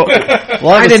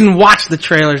didn't watch the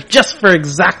trailers just for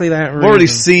exactly that reason. We've already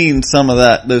seen some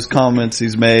of those comments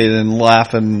he's made and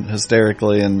laughing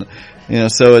hysterically, and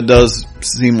so it does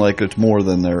seem like it's more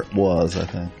than there was, I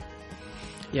think.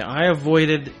 Yeah, I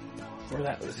avoided.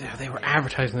 They were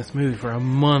advertising this movie for a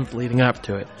month leading up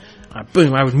to it.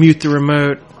 Boom! I would mute the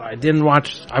remote. I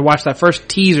watched that first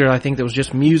teaser. I think that was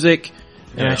just music,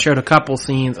 and I showed a couple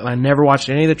scenes, and I never watched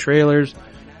any of the trailers.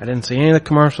 I didn't see any of the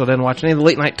commercials. I didn't watch any of the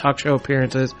late night talk show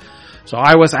appearances. So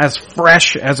I was as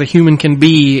fresh as a human can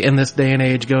be in this day and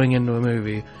age going into a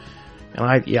movie. And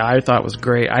I thought it was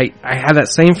great. I had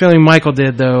that same feeling Michael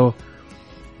did, though,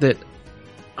 that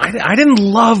I didn't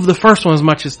love the first one as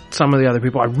much as some of the other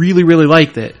people. I really, really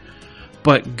liked it.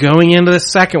 But going into the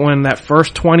second one, that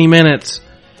first 20 minutes,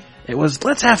 it was,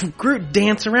 let's have Groot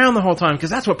dance around the whole time, because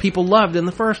that's what people loved in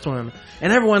the first one.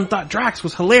 And everyone thought Drax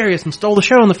was hilarious and stole the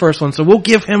show in the first one, so we'll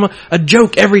give him a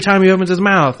joke every time he opens his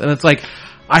mouth. And it's like,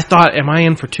 I thought, am I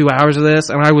in for 2 hours of this?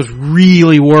 And I was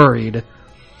really worried.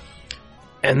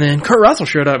 And then Kurt Russell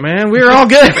showed up, man. We were all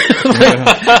good.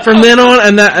 From then on,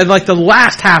 and the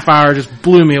last half hour just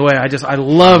blew me away. I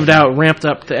loved how it ramped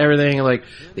up to everything. Like,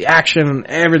 the action and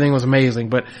everything was amazing.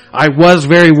 But I was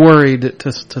very worried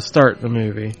to start the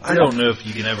movie. I don't know if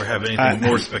you can ever have anything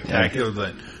more spectacular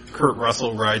than Kurt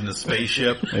Russell riding a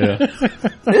spaceship. Yeah.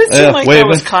 It seemed like that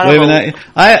was kind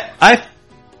of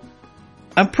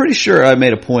I'm pretty sure I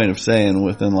made a point of saying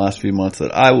within the last few months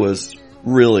that I was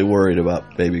really worried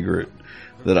about Baby Groot.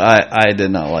 That I did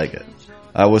not like it.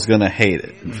 I was going to hate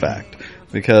it, in fact.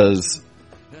 Because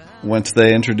once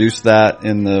they introduced that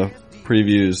in the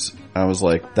previews, I was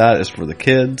like, that is for the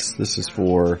kids. This is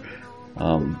for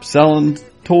selling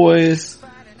toys.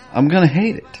 I'm going to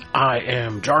hate it. I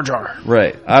am Jar Jar.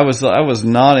 Right. I was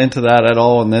not into that at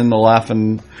all. And then the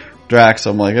laughing Drax,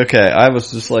 I'm like, okay. I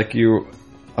was just like you.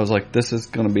 I was like, this is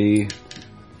going to be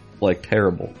like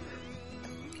terrible.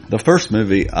 The first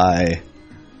movie,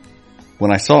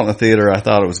 when I saw it in the theater, I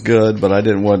thought it was good, but I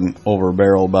wasn't over a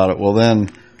barrel about it. Well, then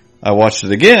I watched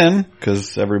it again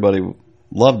because everybody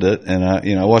loved it, and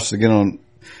I watched it again on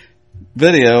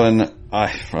video, and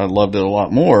I loved it a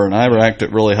lot more, and I ranked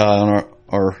it really high on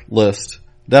our list.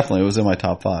 Definitely, it was in my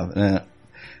top 5,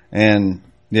 and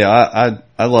yeah,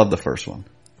 I love the first one.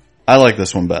 I like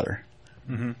this one better,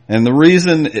 and the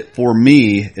reason for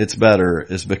me it's better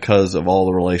is because of all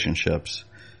the relationships.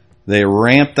 They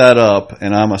ramped that up,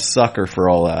 and I'm a sucker for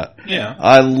all that. Yeah.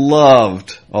 I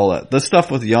loved all that. The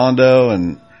stuff with Yondu,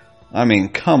 and, I mean,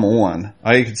 come on.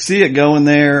 I could see it going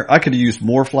there. I could have used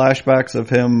more flashbacks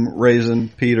of him raising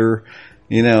Peter,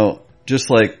 just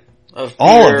like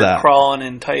all of that. Crawling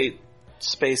in tight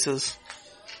spaces.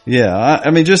 Yeah,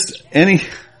 I mean, just any...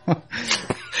 Well,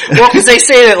 because they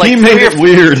say that like he made it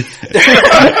weird.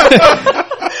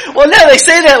 Well, no, they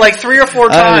say that like 3 or 4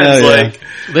 times. Know,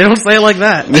 they don't say it like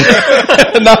that.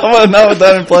 not with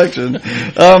that inflection.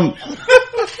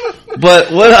 But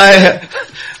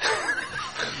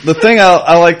the thing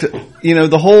I liked,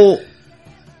 the whole.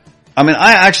 I mean,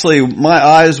 my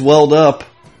eyes welled up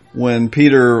when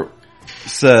Peter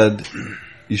said,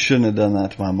 "You shouldn't have done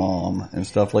that to my mom" and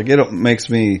stuff. Like, it makes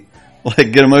me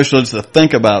get emotional just to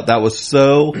think about. That was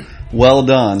so well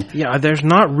done. Yeah, there's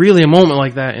not really a moment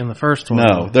like that in the first one.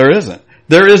 No, there isn't.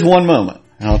 There is one moment,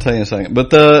 and I'll tell you in a second.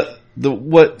 But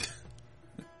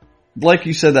like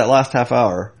you said, that last half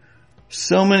hour,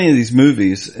 so many of these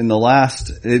movies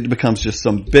it becomes just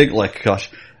some big,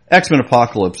 X-Men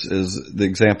Apocalypse is the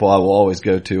example I will always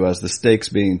go to as the stakes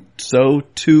being so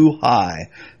too high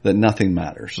that nothing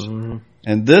matters. Mm-hmm.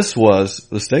 And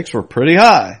the stakes were pretty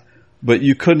high, but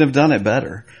you couldn't have done it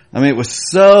better. I mean, it was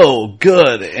so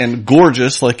good and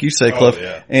gorgeous, like you say, Cliff,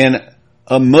 and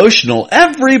emotional.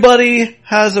 Everybody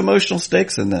has emotional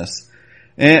stakes in this.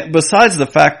 And besides the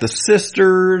fact the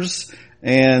sisters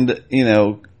and,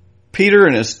 Peter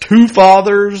and his 2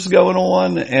 fathers going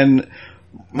on, and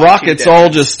Rocket's all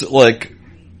just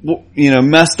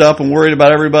messed up and worried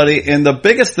about everybody. And the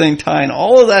biggest thing tying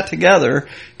all of that together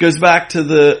goes back to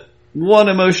the one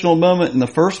emotional moment in the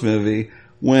first movie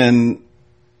when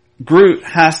Groot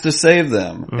has to save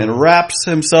them and wraps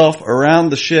himself around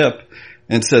the ship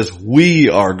and says, "We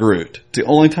are Groot." It's the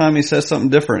only time he says something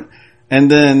different.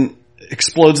 And then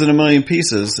explodes in a million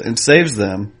pieces and saves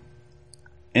them.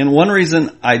 And one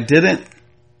reason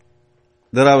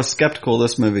that I was skeptical of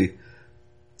this movie,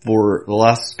 for the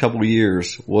last couple of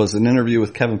years was an interview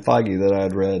with Kevin Feige that I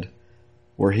had read,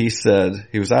 where he said,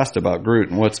 he was asked about Groot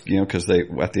and what's, cause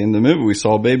at the end of the movie we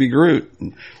saw baby Groot.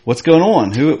 And what's going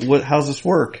on? How's this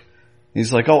work?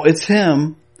 He's like, oh, it's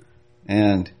him.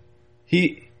 And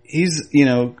he's,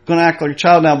 going to act like a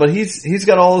child now, but he's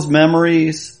got all his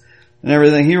memories and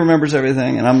everything. He remembers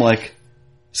everything. And I'm like,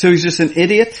 so he's just an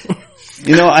idiot?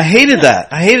 I hated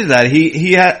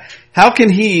that. How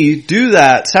can he do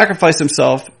that, sacrifice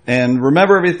himself and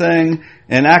remember everything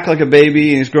and act like a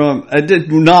baby and he's growing? It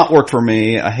did not work for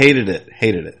me. I hated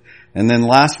it. And then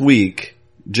last week,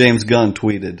 James Gunn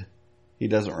tweeted, he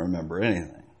doesn't remember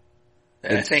anything.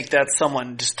 I think that's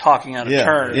someone just talking out of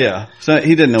turn. Yeah. So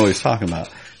he didn't know what he was talking about.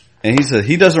 And he said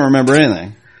he doesn't remember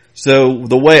anything. So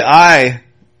the way I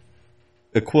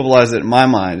equivalize it in my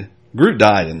mind, Groot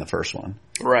died in the first one.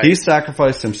 Right. He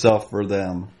sacrificed himself for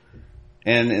them.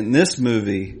 And in this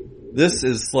movie, this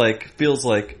is feels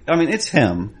like, it's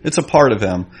him. It's a part of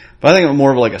him. But I think it's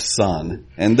more of like a son.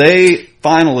 And they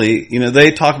finally,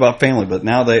 they talk about family, but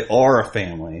now they are a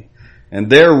family. And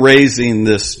they're raising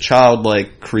this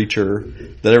childlike creature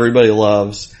that everybody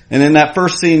loves. And in that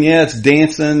first scene, it's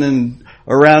dancing and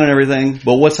around and everything.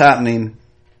 But what's happening?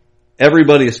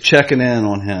 Everybody is checking in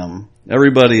on him.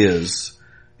 Everybody is,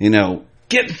 don't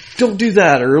do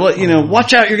that, or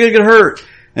watch out, you're gonna get hurt.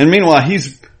 And meanwhile,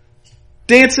 he's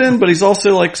dancing, but he's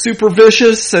also super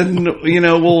vicious and,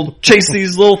 will chase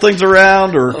these little things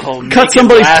around or cut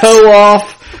somebody's toe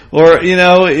off. Or,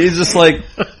 he's just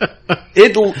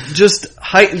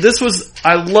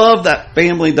I love that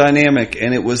family dynamic,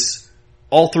 and it was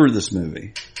all through this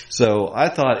movie. So I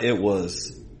thought it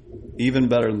was even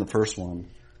better than the first one.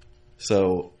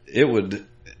 So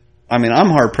I'm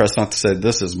hard pressed not to say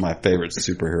this is my favorite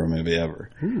superhero movie ever.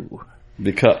 Ooh.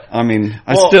 Because, I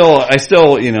still, I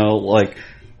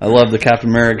love the Captain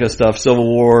America stuff, Civil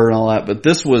War and all that, but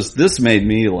this made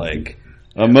me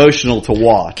emotional to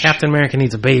watch. Captain America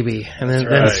needs a baby, and then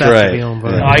that's to be on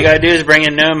board. All you gotta do is bring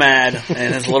in Nomad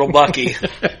and his little Bucky.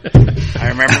 I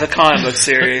remember the comic book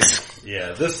series.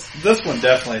 Yeah, this one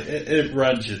definitely it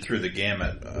runs you through the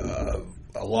gamut of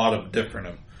a lot of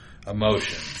different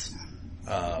emotions.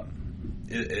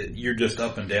 You're just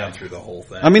up and down through the whole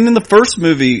thing. In the first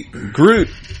movie, Groot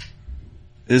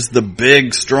is the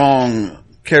big, strong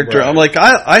character. Right.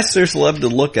 I seriously love to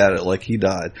look at it like he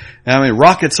died. And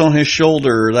Rocket's on his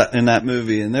shoulder in that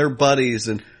movie, and they're buddies.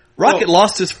 And Rocket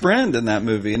lost his friend in that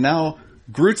movie, and now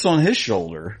Groot's on his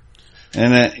shoulder.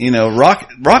 And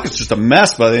Rocket's just a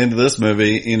mess by the end of this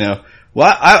movie.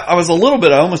 Well, I was a little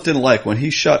bit. I almost didn't like when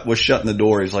he was shutting the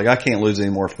door. He's like, I can't lose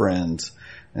any more friends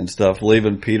and stuff.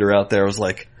 Leaving Peter out there, I was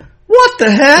like, what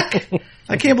the heck?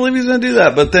 I can't believe he's going to do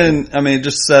that. But then, it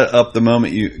just set up the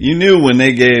moment you knew when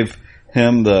they gave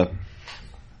him gave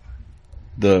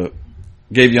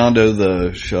Yondu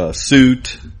the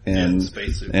suit and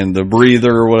and the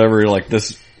breather or whatever. You're like,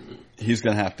 he's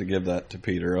going to have to give that to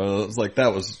Peter. I was like,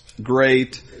 that was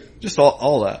great. Just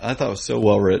all that. I thought it was so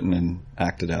well written and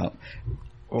acted out.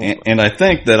 And I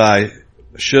think that I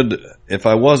should, if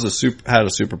I was had a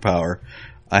superpower,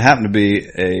 I happen to be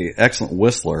a excellent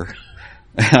whistler.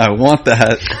 I want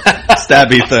that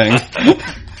stabby thing.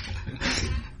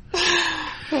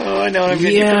 Oh, I know what I'm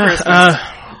getting for Christmas.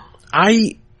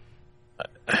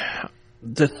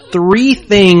 The three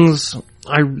things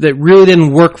that really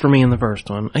didn't work for me in the first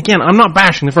one. Again, I'm not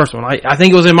bashing the first one. I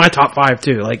think it was in my top 5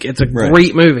 too. It's a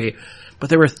great movie. But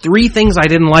there were three things I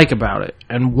didn't like about it.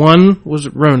 And one was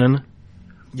Ronan.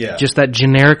 Yeah. Just that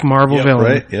generic Marvel villain.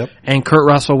 Right, yep. And Kurt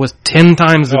Russell was 10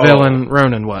 times the villain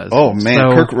Ronan was. Oh man,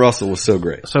 Kurt Russell was so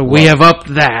great. So we have upped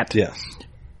that. Yes.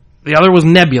 The other was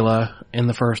Nebula in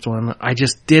the first one. I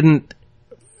just didn't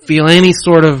feel any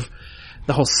sort of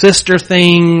the whole sister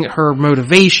thing, her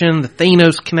motivation, the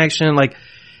Thanos connection.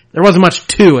 There wasn't much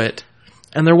to it.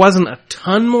 And there wasn't a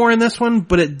ton more in this one,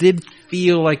 but it did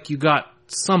feel like you got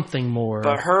something more.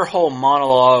 But her whole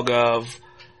monologue of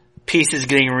pieces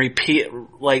getting replaced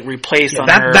on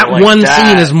her. That one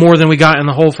scene is more than we got in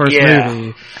the whole first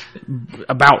movie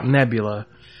about Nebula.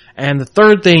 And the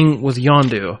third thing was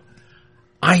Yondu.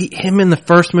 Him in the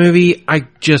first movie, I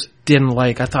just didn't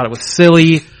like. I thought it was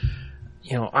silly.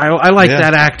 I like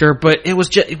that actor, but it was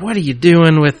just, what are you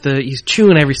doing with he's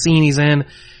chewing every scene he's in.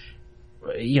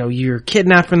 You're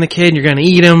kidnapping the kid, you're gonna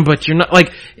eat him, but you're not,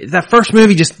 that first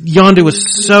movie Yondu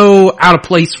was so out of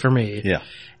place for me. Yeah.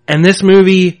 And this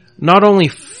movie not only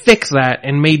fixed that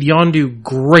and made Yondu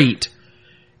great,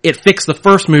 it fixed the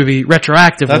first movie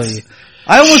retroactively.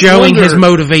 Showing his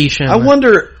motivation. I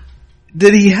wonder,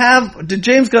 did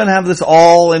James Gunn have this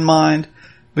all in mind?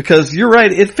 Because you're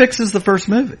right, it fixes the first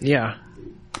movie. Yeah.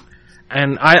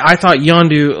 And I thought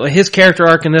Yondu, his character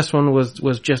arc in this one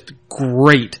was just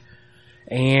great.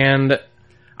 And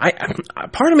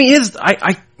part of me is,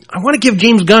 I want to give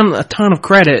James Gunn a ton of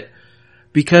credit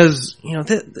because, you know,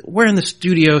 we're in the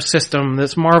studio system,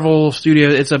 this Marvel studio,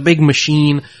 it's a big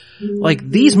machine. Like,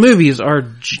 these movies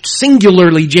are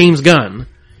singularly James Gunn.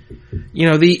 You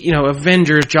know,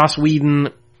 Avengers, Joss Whedon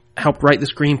helped write the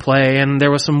screenplay, and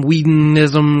there was some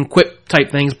Whedonism quip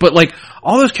type things, but like,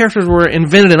 all those characters were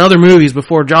invented in other movies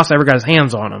before Joss ever got his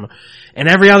hands on them. And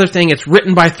every other thing, it's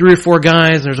written by 3 or 4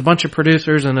 guys, there's a bunch of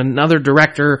producers and another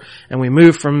director, and we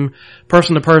move from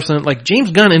person to person. Like,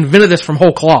 James Gunn invented this from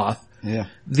whole cloth. Yeah.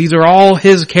 These are all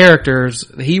his characters.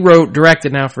 He wrote,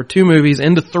 directed now for 2 movies,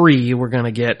 into 3 we're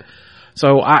gonna get.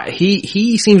 So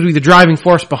he seems to be the driving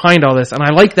force behind all this, and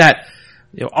I like that,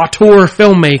 you know, auteur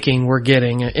filmmaking we're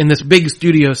getting in this big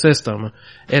studio system.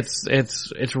 I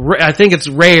think it's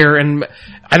rare, and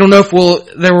I don't know if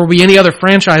there will be any other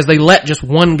franchise they let just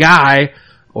one guy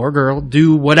or girl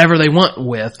do whatever they want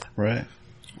with. Right.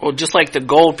 Well, just like the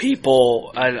Gold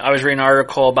People, I was reading an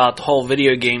article about the whole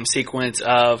video game sequence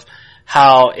of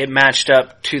how it matched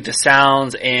up to the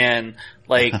sounds and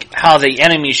like how the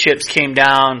enemy ships came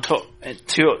down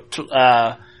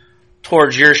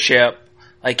towards your ship.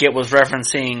 Like, it was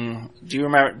referencing, do you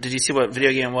remember, did you see what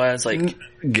video game it was? Like,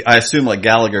 I assume like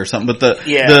Gallagher or something, but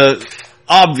the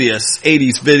obvious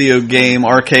 80s video game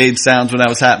arcade sounds when that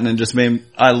was happening just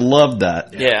I loved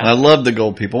that. Yeah. And I loved the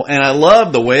Gold People, and I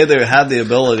loved the way they had the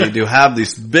ability to have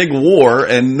this big war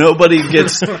and nobody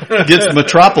gets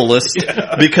Metropolis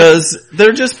because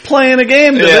they're just playing a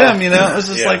game to them, you know? It's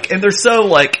just like, and they're so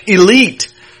like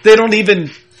elite. They don't even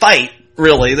fight.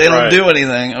 Really, they don't do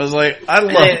anything. I was like,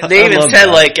 They even said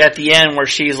that. Like at the end where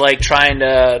she's like trying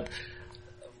to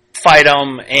fight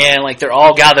them, and like they're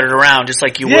all gathered around, just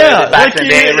like you would back in the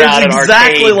day around an arcade.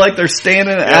 Exactly like they're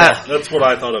standing at. That's what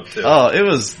I thought of too. Oh,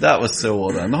 that was so well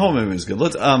done. The whole movie was good.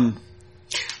 Let's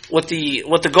with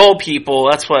the Gold People.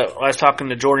 That's what I was talking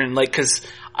to Jordan, like, because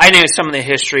I knew some of the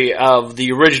history of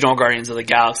the original Guardians of the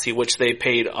Galaxy, which they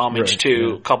paid homage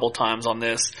to a couple times on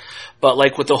this. But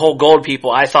like with the whole Gold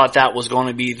People, I thought that was going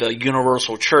to be the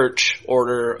Universal Church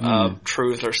Order of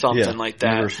Truth or something like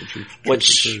that,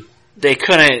 which they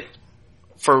couldn't,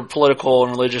 for political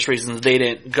and religious reasons, they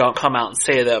didn't come out and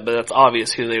say that, but it's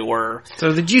obvious who they were.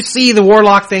 So did you see the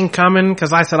Warlock thing coming?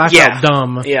 Because I said I felt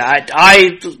dumb. Yeah,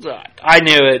 I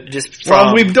knew it just from...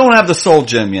 Well, we don't have the Soul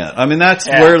Gem yet. I mean, that's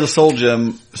where the Soul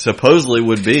Gem supposedly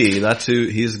would be. That's who,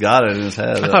 he's got it in his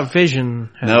head. I thought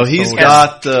Vision had No, he's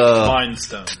got Mind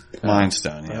Stone. Mind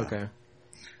Stone, yeah. Okay.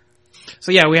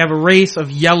 So yeah, we have a race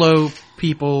of yellow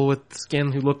people with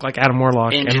skin who look like Adam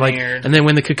Warlock, and then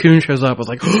when the Cocoon shows up, I was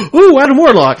like, "Ooh, Adam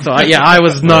Warlock!" So I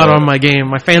was not on my game,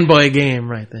 my fanboy game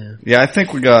right then. Yeah, I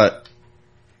think we got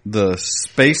the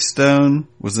Space Stone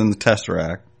was in the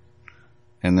Tesseract,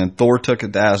 and then Thor took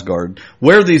it to Asgard.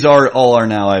 Where these all are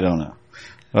now, I don't know.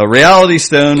 Reality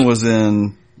Stone was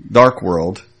in Dark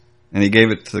World, and he gave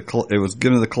it to it was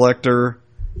given to the Collector,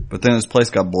 but then his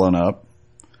place got blown up.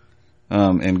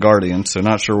 In Guardians, so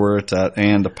not sure where it's at.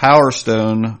 And the Power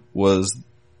Stone was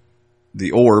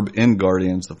the orb in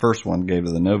Guardians. The first one gave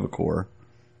to the Nova Corps.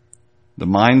 The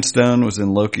Mind Stone was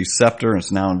in Loki's scepter, and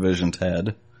it's now in Vision's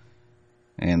head.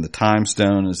 And the Time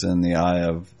Stone is in the Eye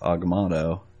of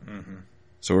Agamotto. Mm-hmm.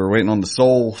 So we're waiting on the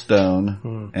Soul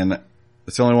Stone, and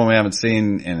it's the only one we haven't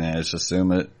seen. And I just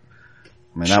assume it.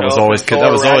 I mean, that was always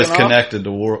connected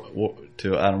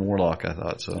to Adam Warlock, I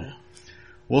thought. So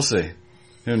we'll see.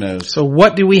 Who knows? So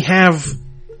what do we have?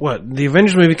 What, the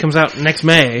Avengers movie comes out next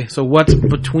May, so what's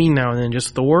between now and then?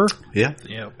 Just Thor? Yeah.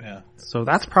 Yeah. So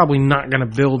that's probably not going to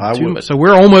build too much. So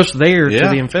we're almost there to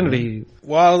the Infinity.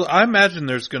 Well, I imagine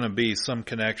there's going to be some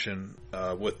connection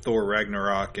with Thor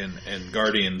Ragnarok and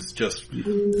Guardians. Just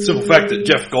the simple fact that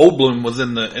Jeff Goldblum was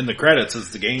in the credits as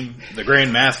the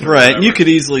Grand Master. Right. And you could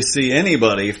easily see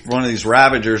anybody, one of these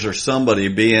Ravagers or somebody,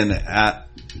 being at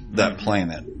that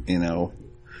planet, you know.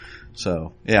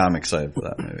 So yeah, I'm excited for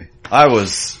that movie. I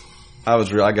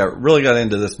really got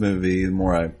into this movie. The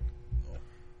more I,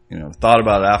 thought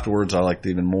about it afterwards, I liked it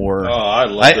even more. Oh, I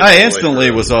loved it. I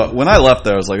instantly was when I left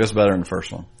there, I was like, "It's better than the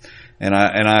first one." And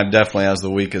I definitely, as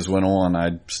the week has went on,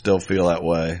 I still feel that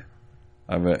way.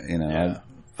 I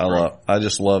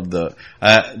just loved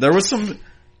there was some.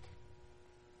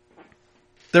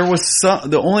 There was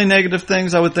the only negative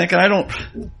things I would think, and I don't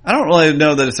really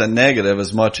know that it's a negative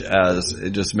as much as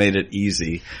it just made it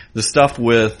easy. The stuff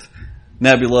with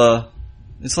Nebula,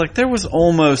 it's like there was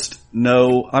almost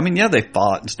no, I mean, yeah, they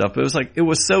fought and stuff, but it was like, it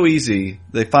was so easy.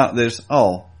 They fought,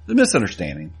 the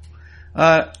misunderstanding.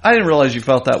 I didn't realize you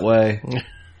felt that way.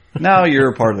 now you're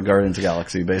a part of the Guardians of the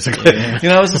Galaxy, basically. You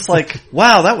know, it was just like,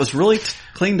 wow, that was really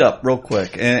cleaned up real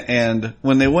quick. And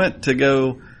when they went to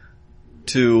go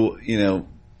to, you know,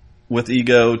 with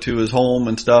Ego to his home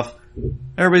and stuff,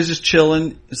 everybody's just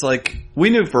chilling. It's like, we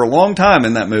knew for a long time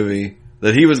in that movie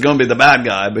that he was going to be the bad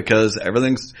guy because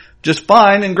everything's just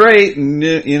fine and great. And,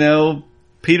 you know,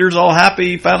 Peter's all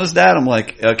happy, he found his dad. I'm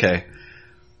like, okay.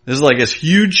 This is like this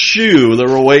huge shoe that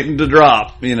we're waiting to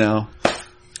drop, you know.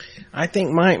 I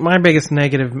think my biggest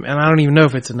negative, and I don't even know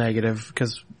if it's a negative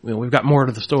because we've got more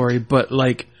to the story, but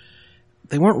like,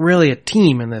 they weren't really a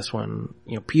team in this one.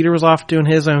 You know, Peter was off doing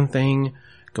his own thing.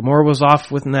 Gamora was off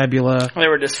with Nebula. They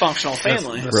were a dysfunctional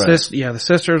family. The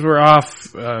sisters were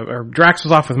off, or Drax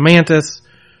was off with Mantis.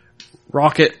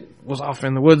 Rocket was off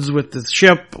in the woods with the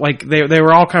ship. Like, they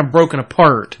were all kind of broken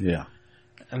apart. Yeah.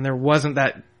 And there wasn't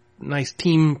that nice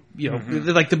team, you know,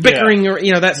 like the bickering or,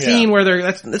 you know, that scene where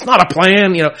it's not a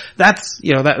plan, you know, that's,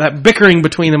 you know, that bickering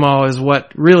between them all is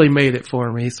what really made it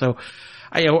for me. So,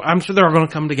 I'm sure they're going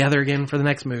to come together again for the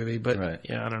next movie, but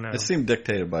yeah, I don't know. It seemed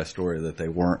dictated by story that they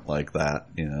weren't like that,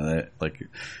 you know,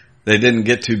 they didn't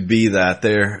get to be that.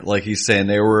 They're, like he's saying,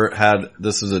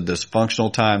 this is a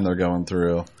dysfunctional time they're going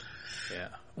through. Yeah.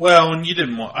 Well, and you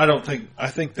didn't want, I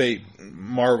think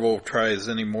Marvel tries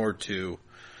anymore to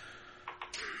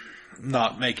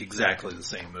not make exactly the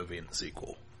same movie in the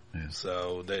sequel. Yeah.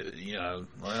 So they, you know,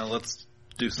 well, let's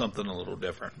do something a little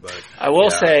different. But I will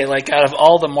say, like, out of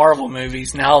all the Marvel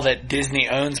movies, now that Disney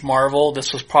owns Marvel,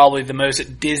 this was probably the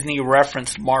most Disney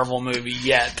referenced Marvel movie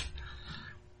yet.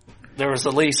 There was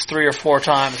at least 3 or 4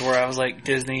 times where I was like,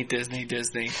 Disney, Disney,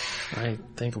 Disney. I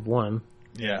think of one.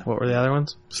 Yeah. What were the other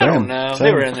ones? I don't know.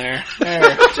 They were in there.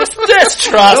 Just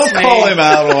trust me. Don't call him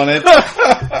out on it.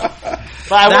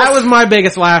 That was my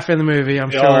biggest laugh in the movie, I'm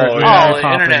sure. The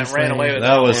internet ran away with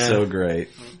that. That was so great.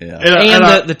 Yeah.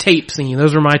 And the tape scene.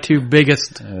 Those were my 2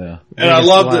 biggest. Yeah. And I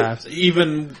love that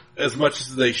even as much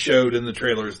as they showed in the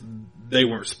trailers, they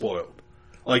weren't spoiled.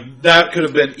 Like, that could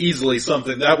have been easily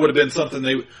something, that would have been something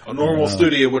a normal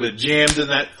studio would have jammed in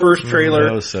that first trailer.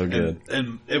 That was so good.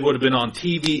 And it would have been on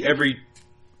TV every,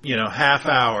 you know, half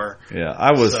hour. Yeah,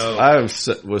 I was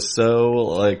so,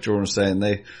 like Jordan was saying,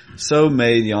 they so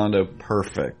made Yondu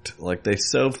perfect. Like, they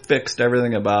so fixed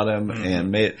everything about him and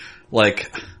made,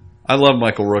 like, I love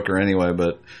Michael Rooker anyway,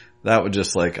 but that would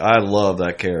just, like, I love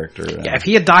that character. Yeah, if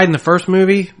he had died in the first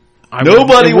movie,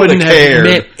 nobody would have cared.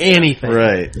 Meant anything.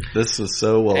 Right. This was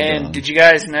so well done. And did you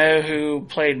guys know who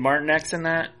played Martin X in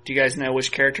that? Do you guys know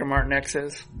which character Martin X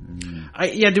is?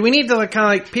 Do we need to, like, kind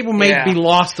of like, people may be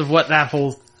lost of what that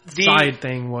whole side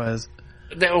thing was.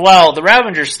 The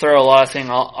Ravengers throw a lot of things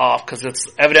off because it's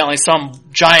evidently some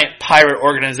giant pirate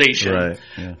organization. Right.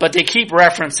 Yeah. But they keep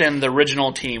referencing the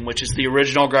original team, which is the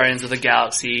original Guardians of the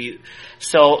Galaxy.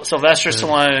 So Sylvester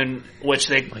Stallone, which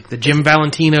they like the Jim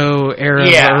Valentino era,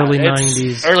 early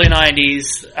 90s. Early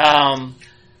 90s.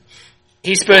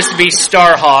 He's supposed to be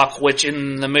Starhawk, which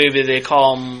in the movie they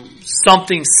call him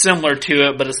something similar to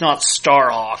it, but it's not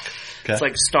Starhawk. Okay. It's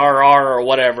like Star R or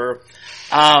whatever.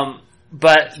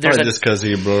 But there's just because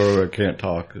he can't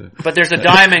talk. But there's a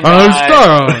diamond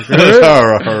guy.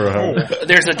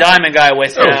 There's a diamond guy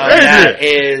with him that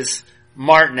is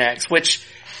Martin X, which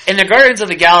in the Guardians of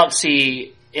the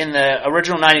Galaxy in the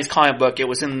original 90s comic book, it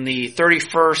was in the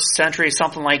 31st century,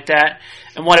 something like that.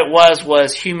 And what it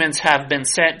was humans have been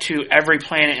sent to every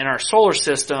planet in our solar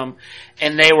system,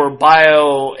 and they were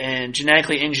bio and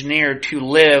genetically engineered to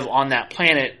live on that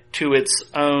planet to its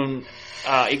own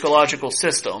ecological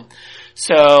system.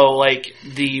 So, like,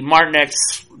 the Martin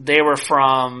X, they were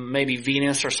from maybe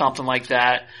Venus or something like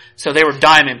that. So they were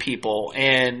diamond people.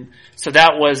 And so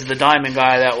that was the diamond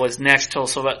guy that was next to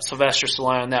Sylvester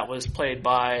Stallone. That was played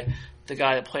by the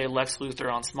guy that played Lex Luthor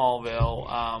on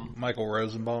Smallville. Michael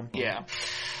Rosenbaum. Yeah.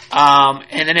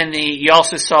 And then you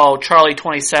also saw Charlie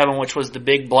 27, which was the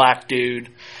big black dude.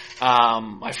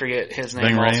 I forget his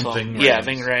name also. Ving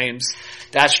Rhames.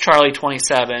 That's Charlie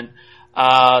 27.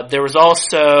 There was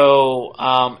also,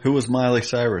 who was Miley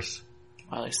Cyrus?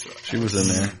 She was in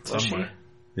there. Somewhere.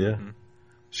 Yeah. Mm-hmm.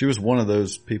 She was one of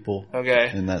those people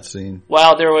in that scene.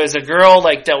 Well, there was a girl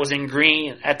that was in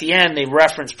green. At the end, they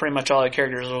referenced pretty much all the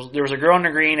characters. There was a girl in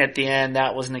the green at the end.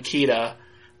 That was Nikita,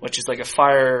 which is like a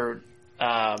fire,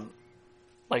 her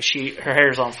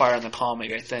hair's on fire in the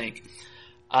comic, I think.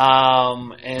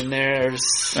 And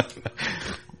there's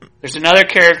another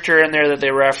character in there that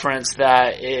they reference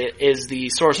that is the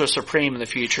Sorcerer Supreme in the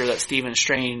future that Stephen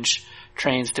Strange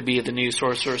trains to be the new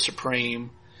Sorcerer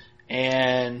Supreme.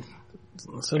 And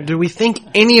so do we think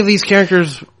any of these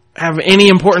characters have any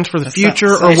importance for the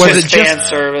future, or was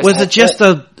it just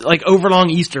a like overlong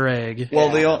Easter egg?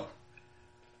 Well,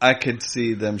 I could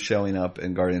see them showing up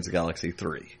in Guardians of the Galaxy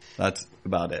 3. That's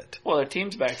about it. Well, their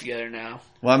team's back together now.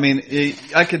 Well, I mean,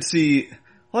 I could see.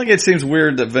 Like, it seems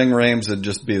weird that Ving Rhames would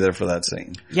just be there for that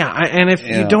scene. Yeah, and if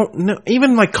you don't know,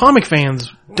 even like comic fans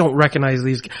don't recognize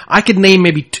these. I could name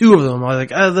maybe two of them, like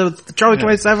the Charlie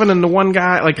 27 and the one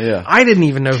guy. Like, I didn't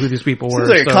even know who these people were.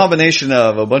 Seems like a combination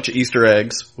of a bunch of Easter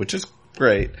eggs, which is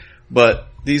great, but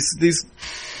these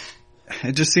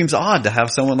it just seems odd to have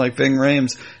someone like Ving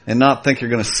Rhames and not think you're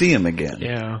going to see him again.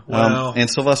 Yeah, and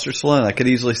Sylvester Stallone, I could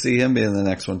easily see him being the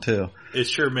next one too. It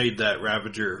sure made that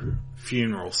Ravager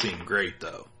funeral scene great,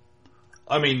 though.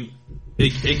 I mean,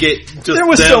 there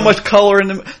was so much color in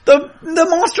the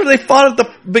monster they fought at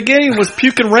the beginning was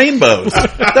puking rainbows.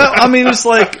 It's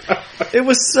like it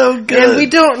was so good. And we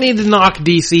don't need to knock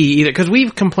DC either, because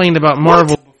we've complained about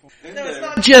Marvel.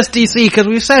 Just DC, because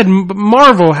we've said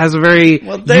Marvel has a very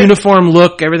uniform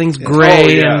look. Everything's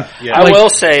gray. I will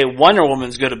say Wonder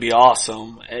Woman's going to be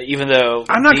awesome, even though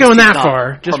I'm not going that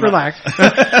far. Just relax.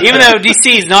 Even though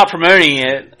DC's not promoting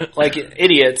it like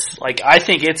idiots, like I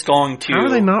think it's going to. How are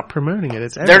they not promoting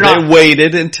it? They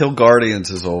waited until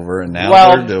Guardians is over, and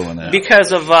now they're doing it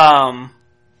because of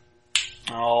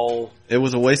It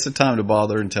was a waste of time to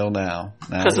bother until now.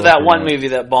 Because of that one movie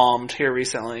that bombed here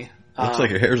recently. Looks like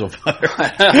your hair's on fire. That's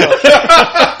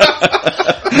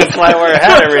why I wear a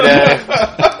hat every day.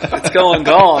 It's going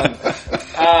gone.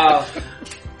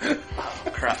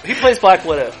 Crap. Who plays Black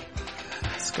Widow?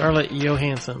 Scarlett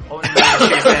Johansson. Oh, no,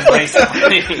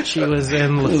 she was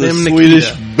in The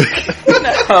Swedish.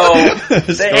 No,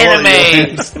 the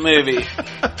anime movie.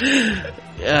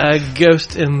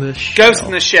 Ghost in the Shell. Ghost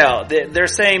in the Shell. They're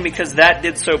saying because that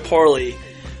did so poorly,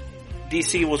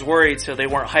 DC was worried, so they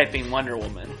weren't hyping Wonder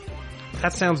Woman.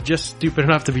 That sounds just stupid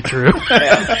enough to be true.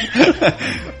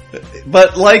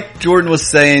 But like Jordan was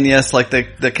saying, yes, like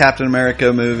the Captain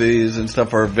America movies and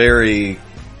stuff are very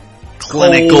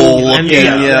clinical looking,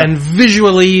 and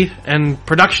visually and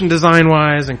production design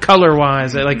wise and color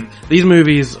wise, like these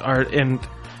movies are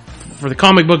for the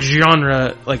comic book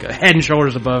genre, like head and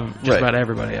shoulders above just about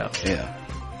everybody else. Yeah.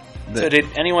 So did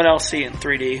anyone else see it in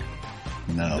 3D?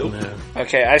 No.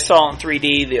 Okay, I saw it in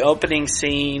 3D. The opening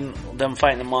scene, them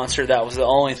fighting the monster, that was the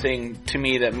only thing to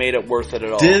me that made it worth it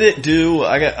at all. Did it do?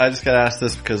 I just got to ask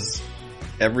this because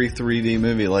every 3D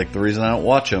movie, like the reason I don't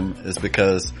watch them is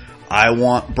because I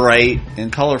want bright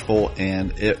and colorful,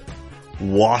 and it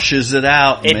washes it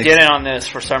out. It didn't on this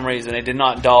for some reason. It did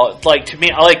not dull. Like to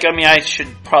me, I should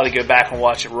probably go back and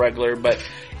watch it regular, but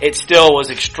it still was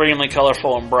extremely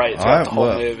colorful and bright throughout the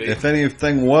whole movie. If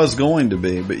anything was going to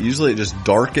be, but usually it just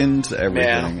darkens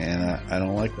everything, and I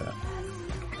don't like that.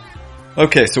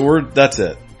 Okay, so that's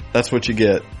it. That's what you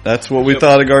get. That's what we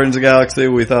thought of Guardians of the Galaxy.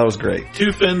 We thought it was great.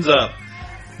 Two fins up.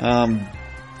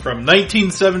 From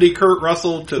 1970 Kurt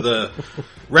Russell to the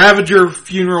Ravager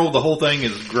funeral, the whole thing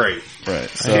is great. Right.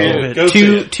 So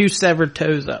two severed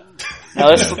toes up. Now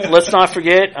let's not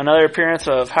forget another appearance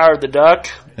of Howard the Duck.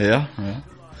 Yeah.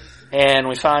 And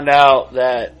we found out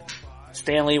that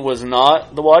Stan Lee was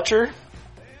not the Watcher.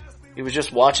 He was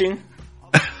just watching.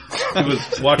 He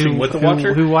was watching with the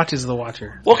Watcher? Who watches the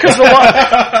Watcher? Well,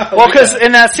 because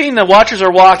in that scene, the Watchers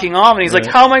are walking off, and he's like,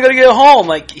 how am I going to get home?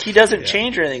 Like, he doesn't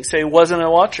change or anything, so he wasn't a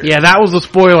Watcher. Yeah, that was the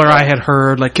spoiler I had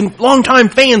heard. Like, long-time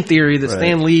fan theory that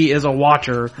Stan Lee is a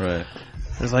Watcher. Right.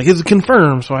 It's like, it's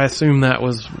confirmed, so I assumed that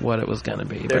was what it was going to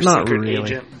be. But not really.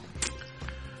 Agent.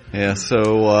 Yeah,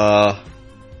 so,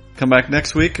 come back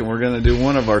next week, and we're going to do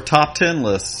one of our top 10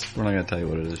 lists. We're not going to tell you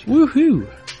what it is. Woohoo!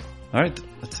 Alright,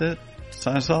 that's it.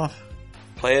 Sign us off.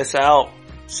 Play us out,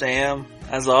 Sam.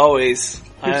 As always,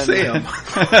 Sam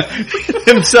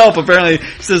himself apparently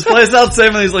says, "Play us out,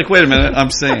 Sam." And he's like, "Wait a minute,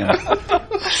 I'm Sam."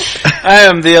 I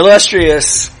am the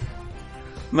illustrious,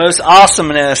 most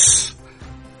awesomeness,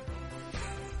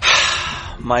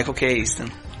 Michael K.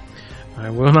 Easton.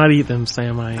 I will not eat them,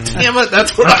 Sam. I am. Damn it!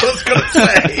 That's what I was going to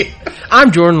say.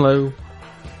 I'm Jordan Lowe.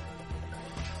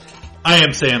 I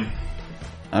am Sam.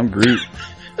 I'm Groot.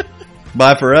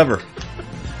 Bye forever.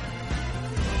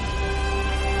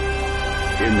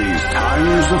 In these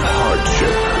times of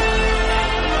hardship,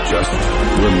 just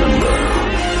remember,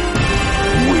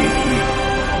 we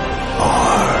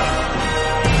are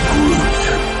Groot.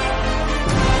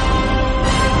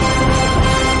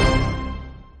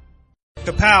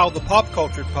 Kapow, the Pop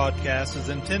Culture Podcast, is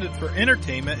intended for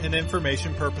entertainment and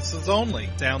information purposes only.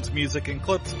 Sounds, music, and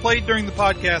clips played during the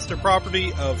podcast are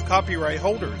property of copyright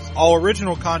holders. All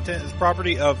original content is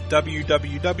property of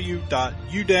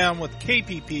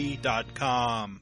www.udownwithkpp.com.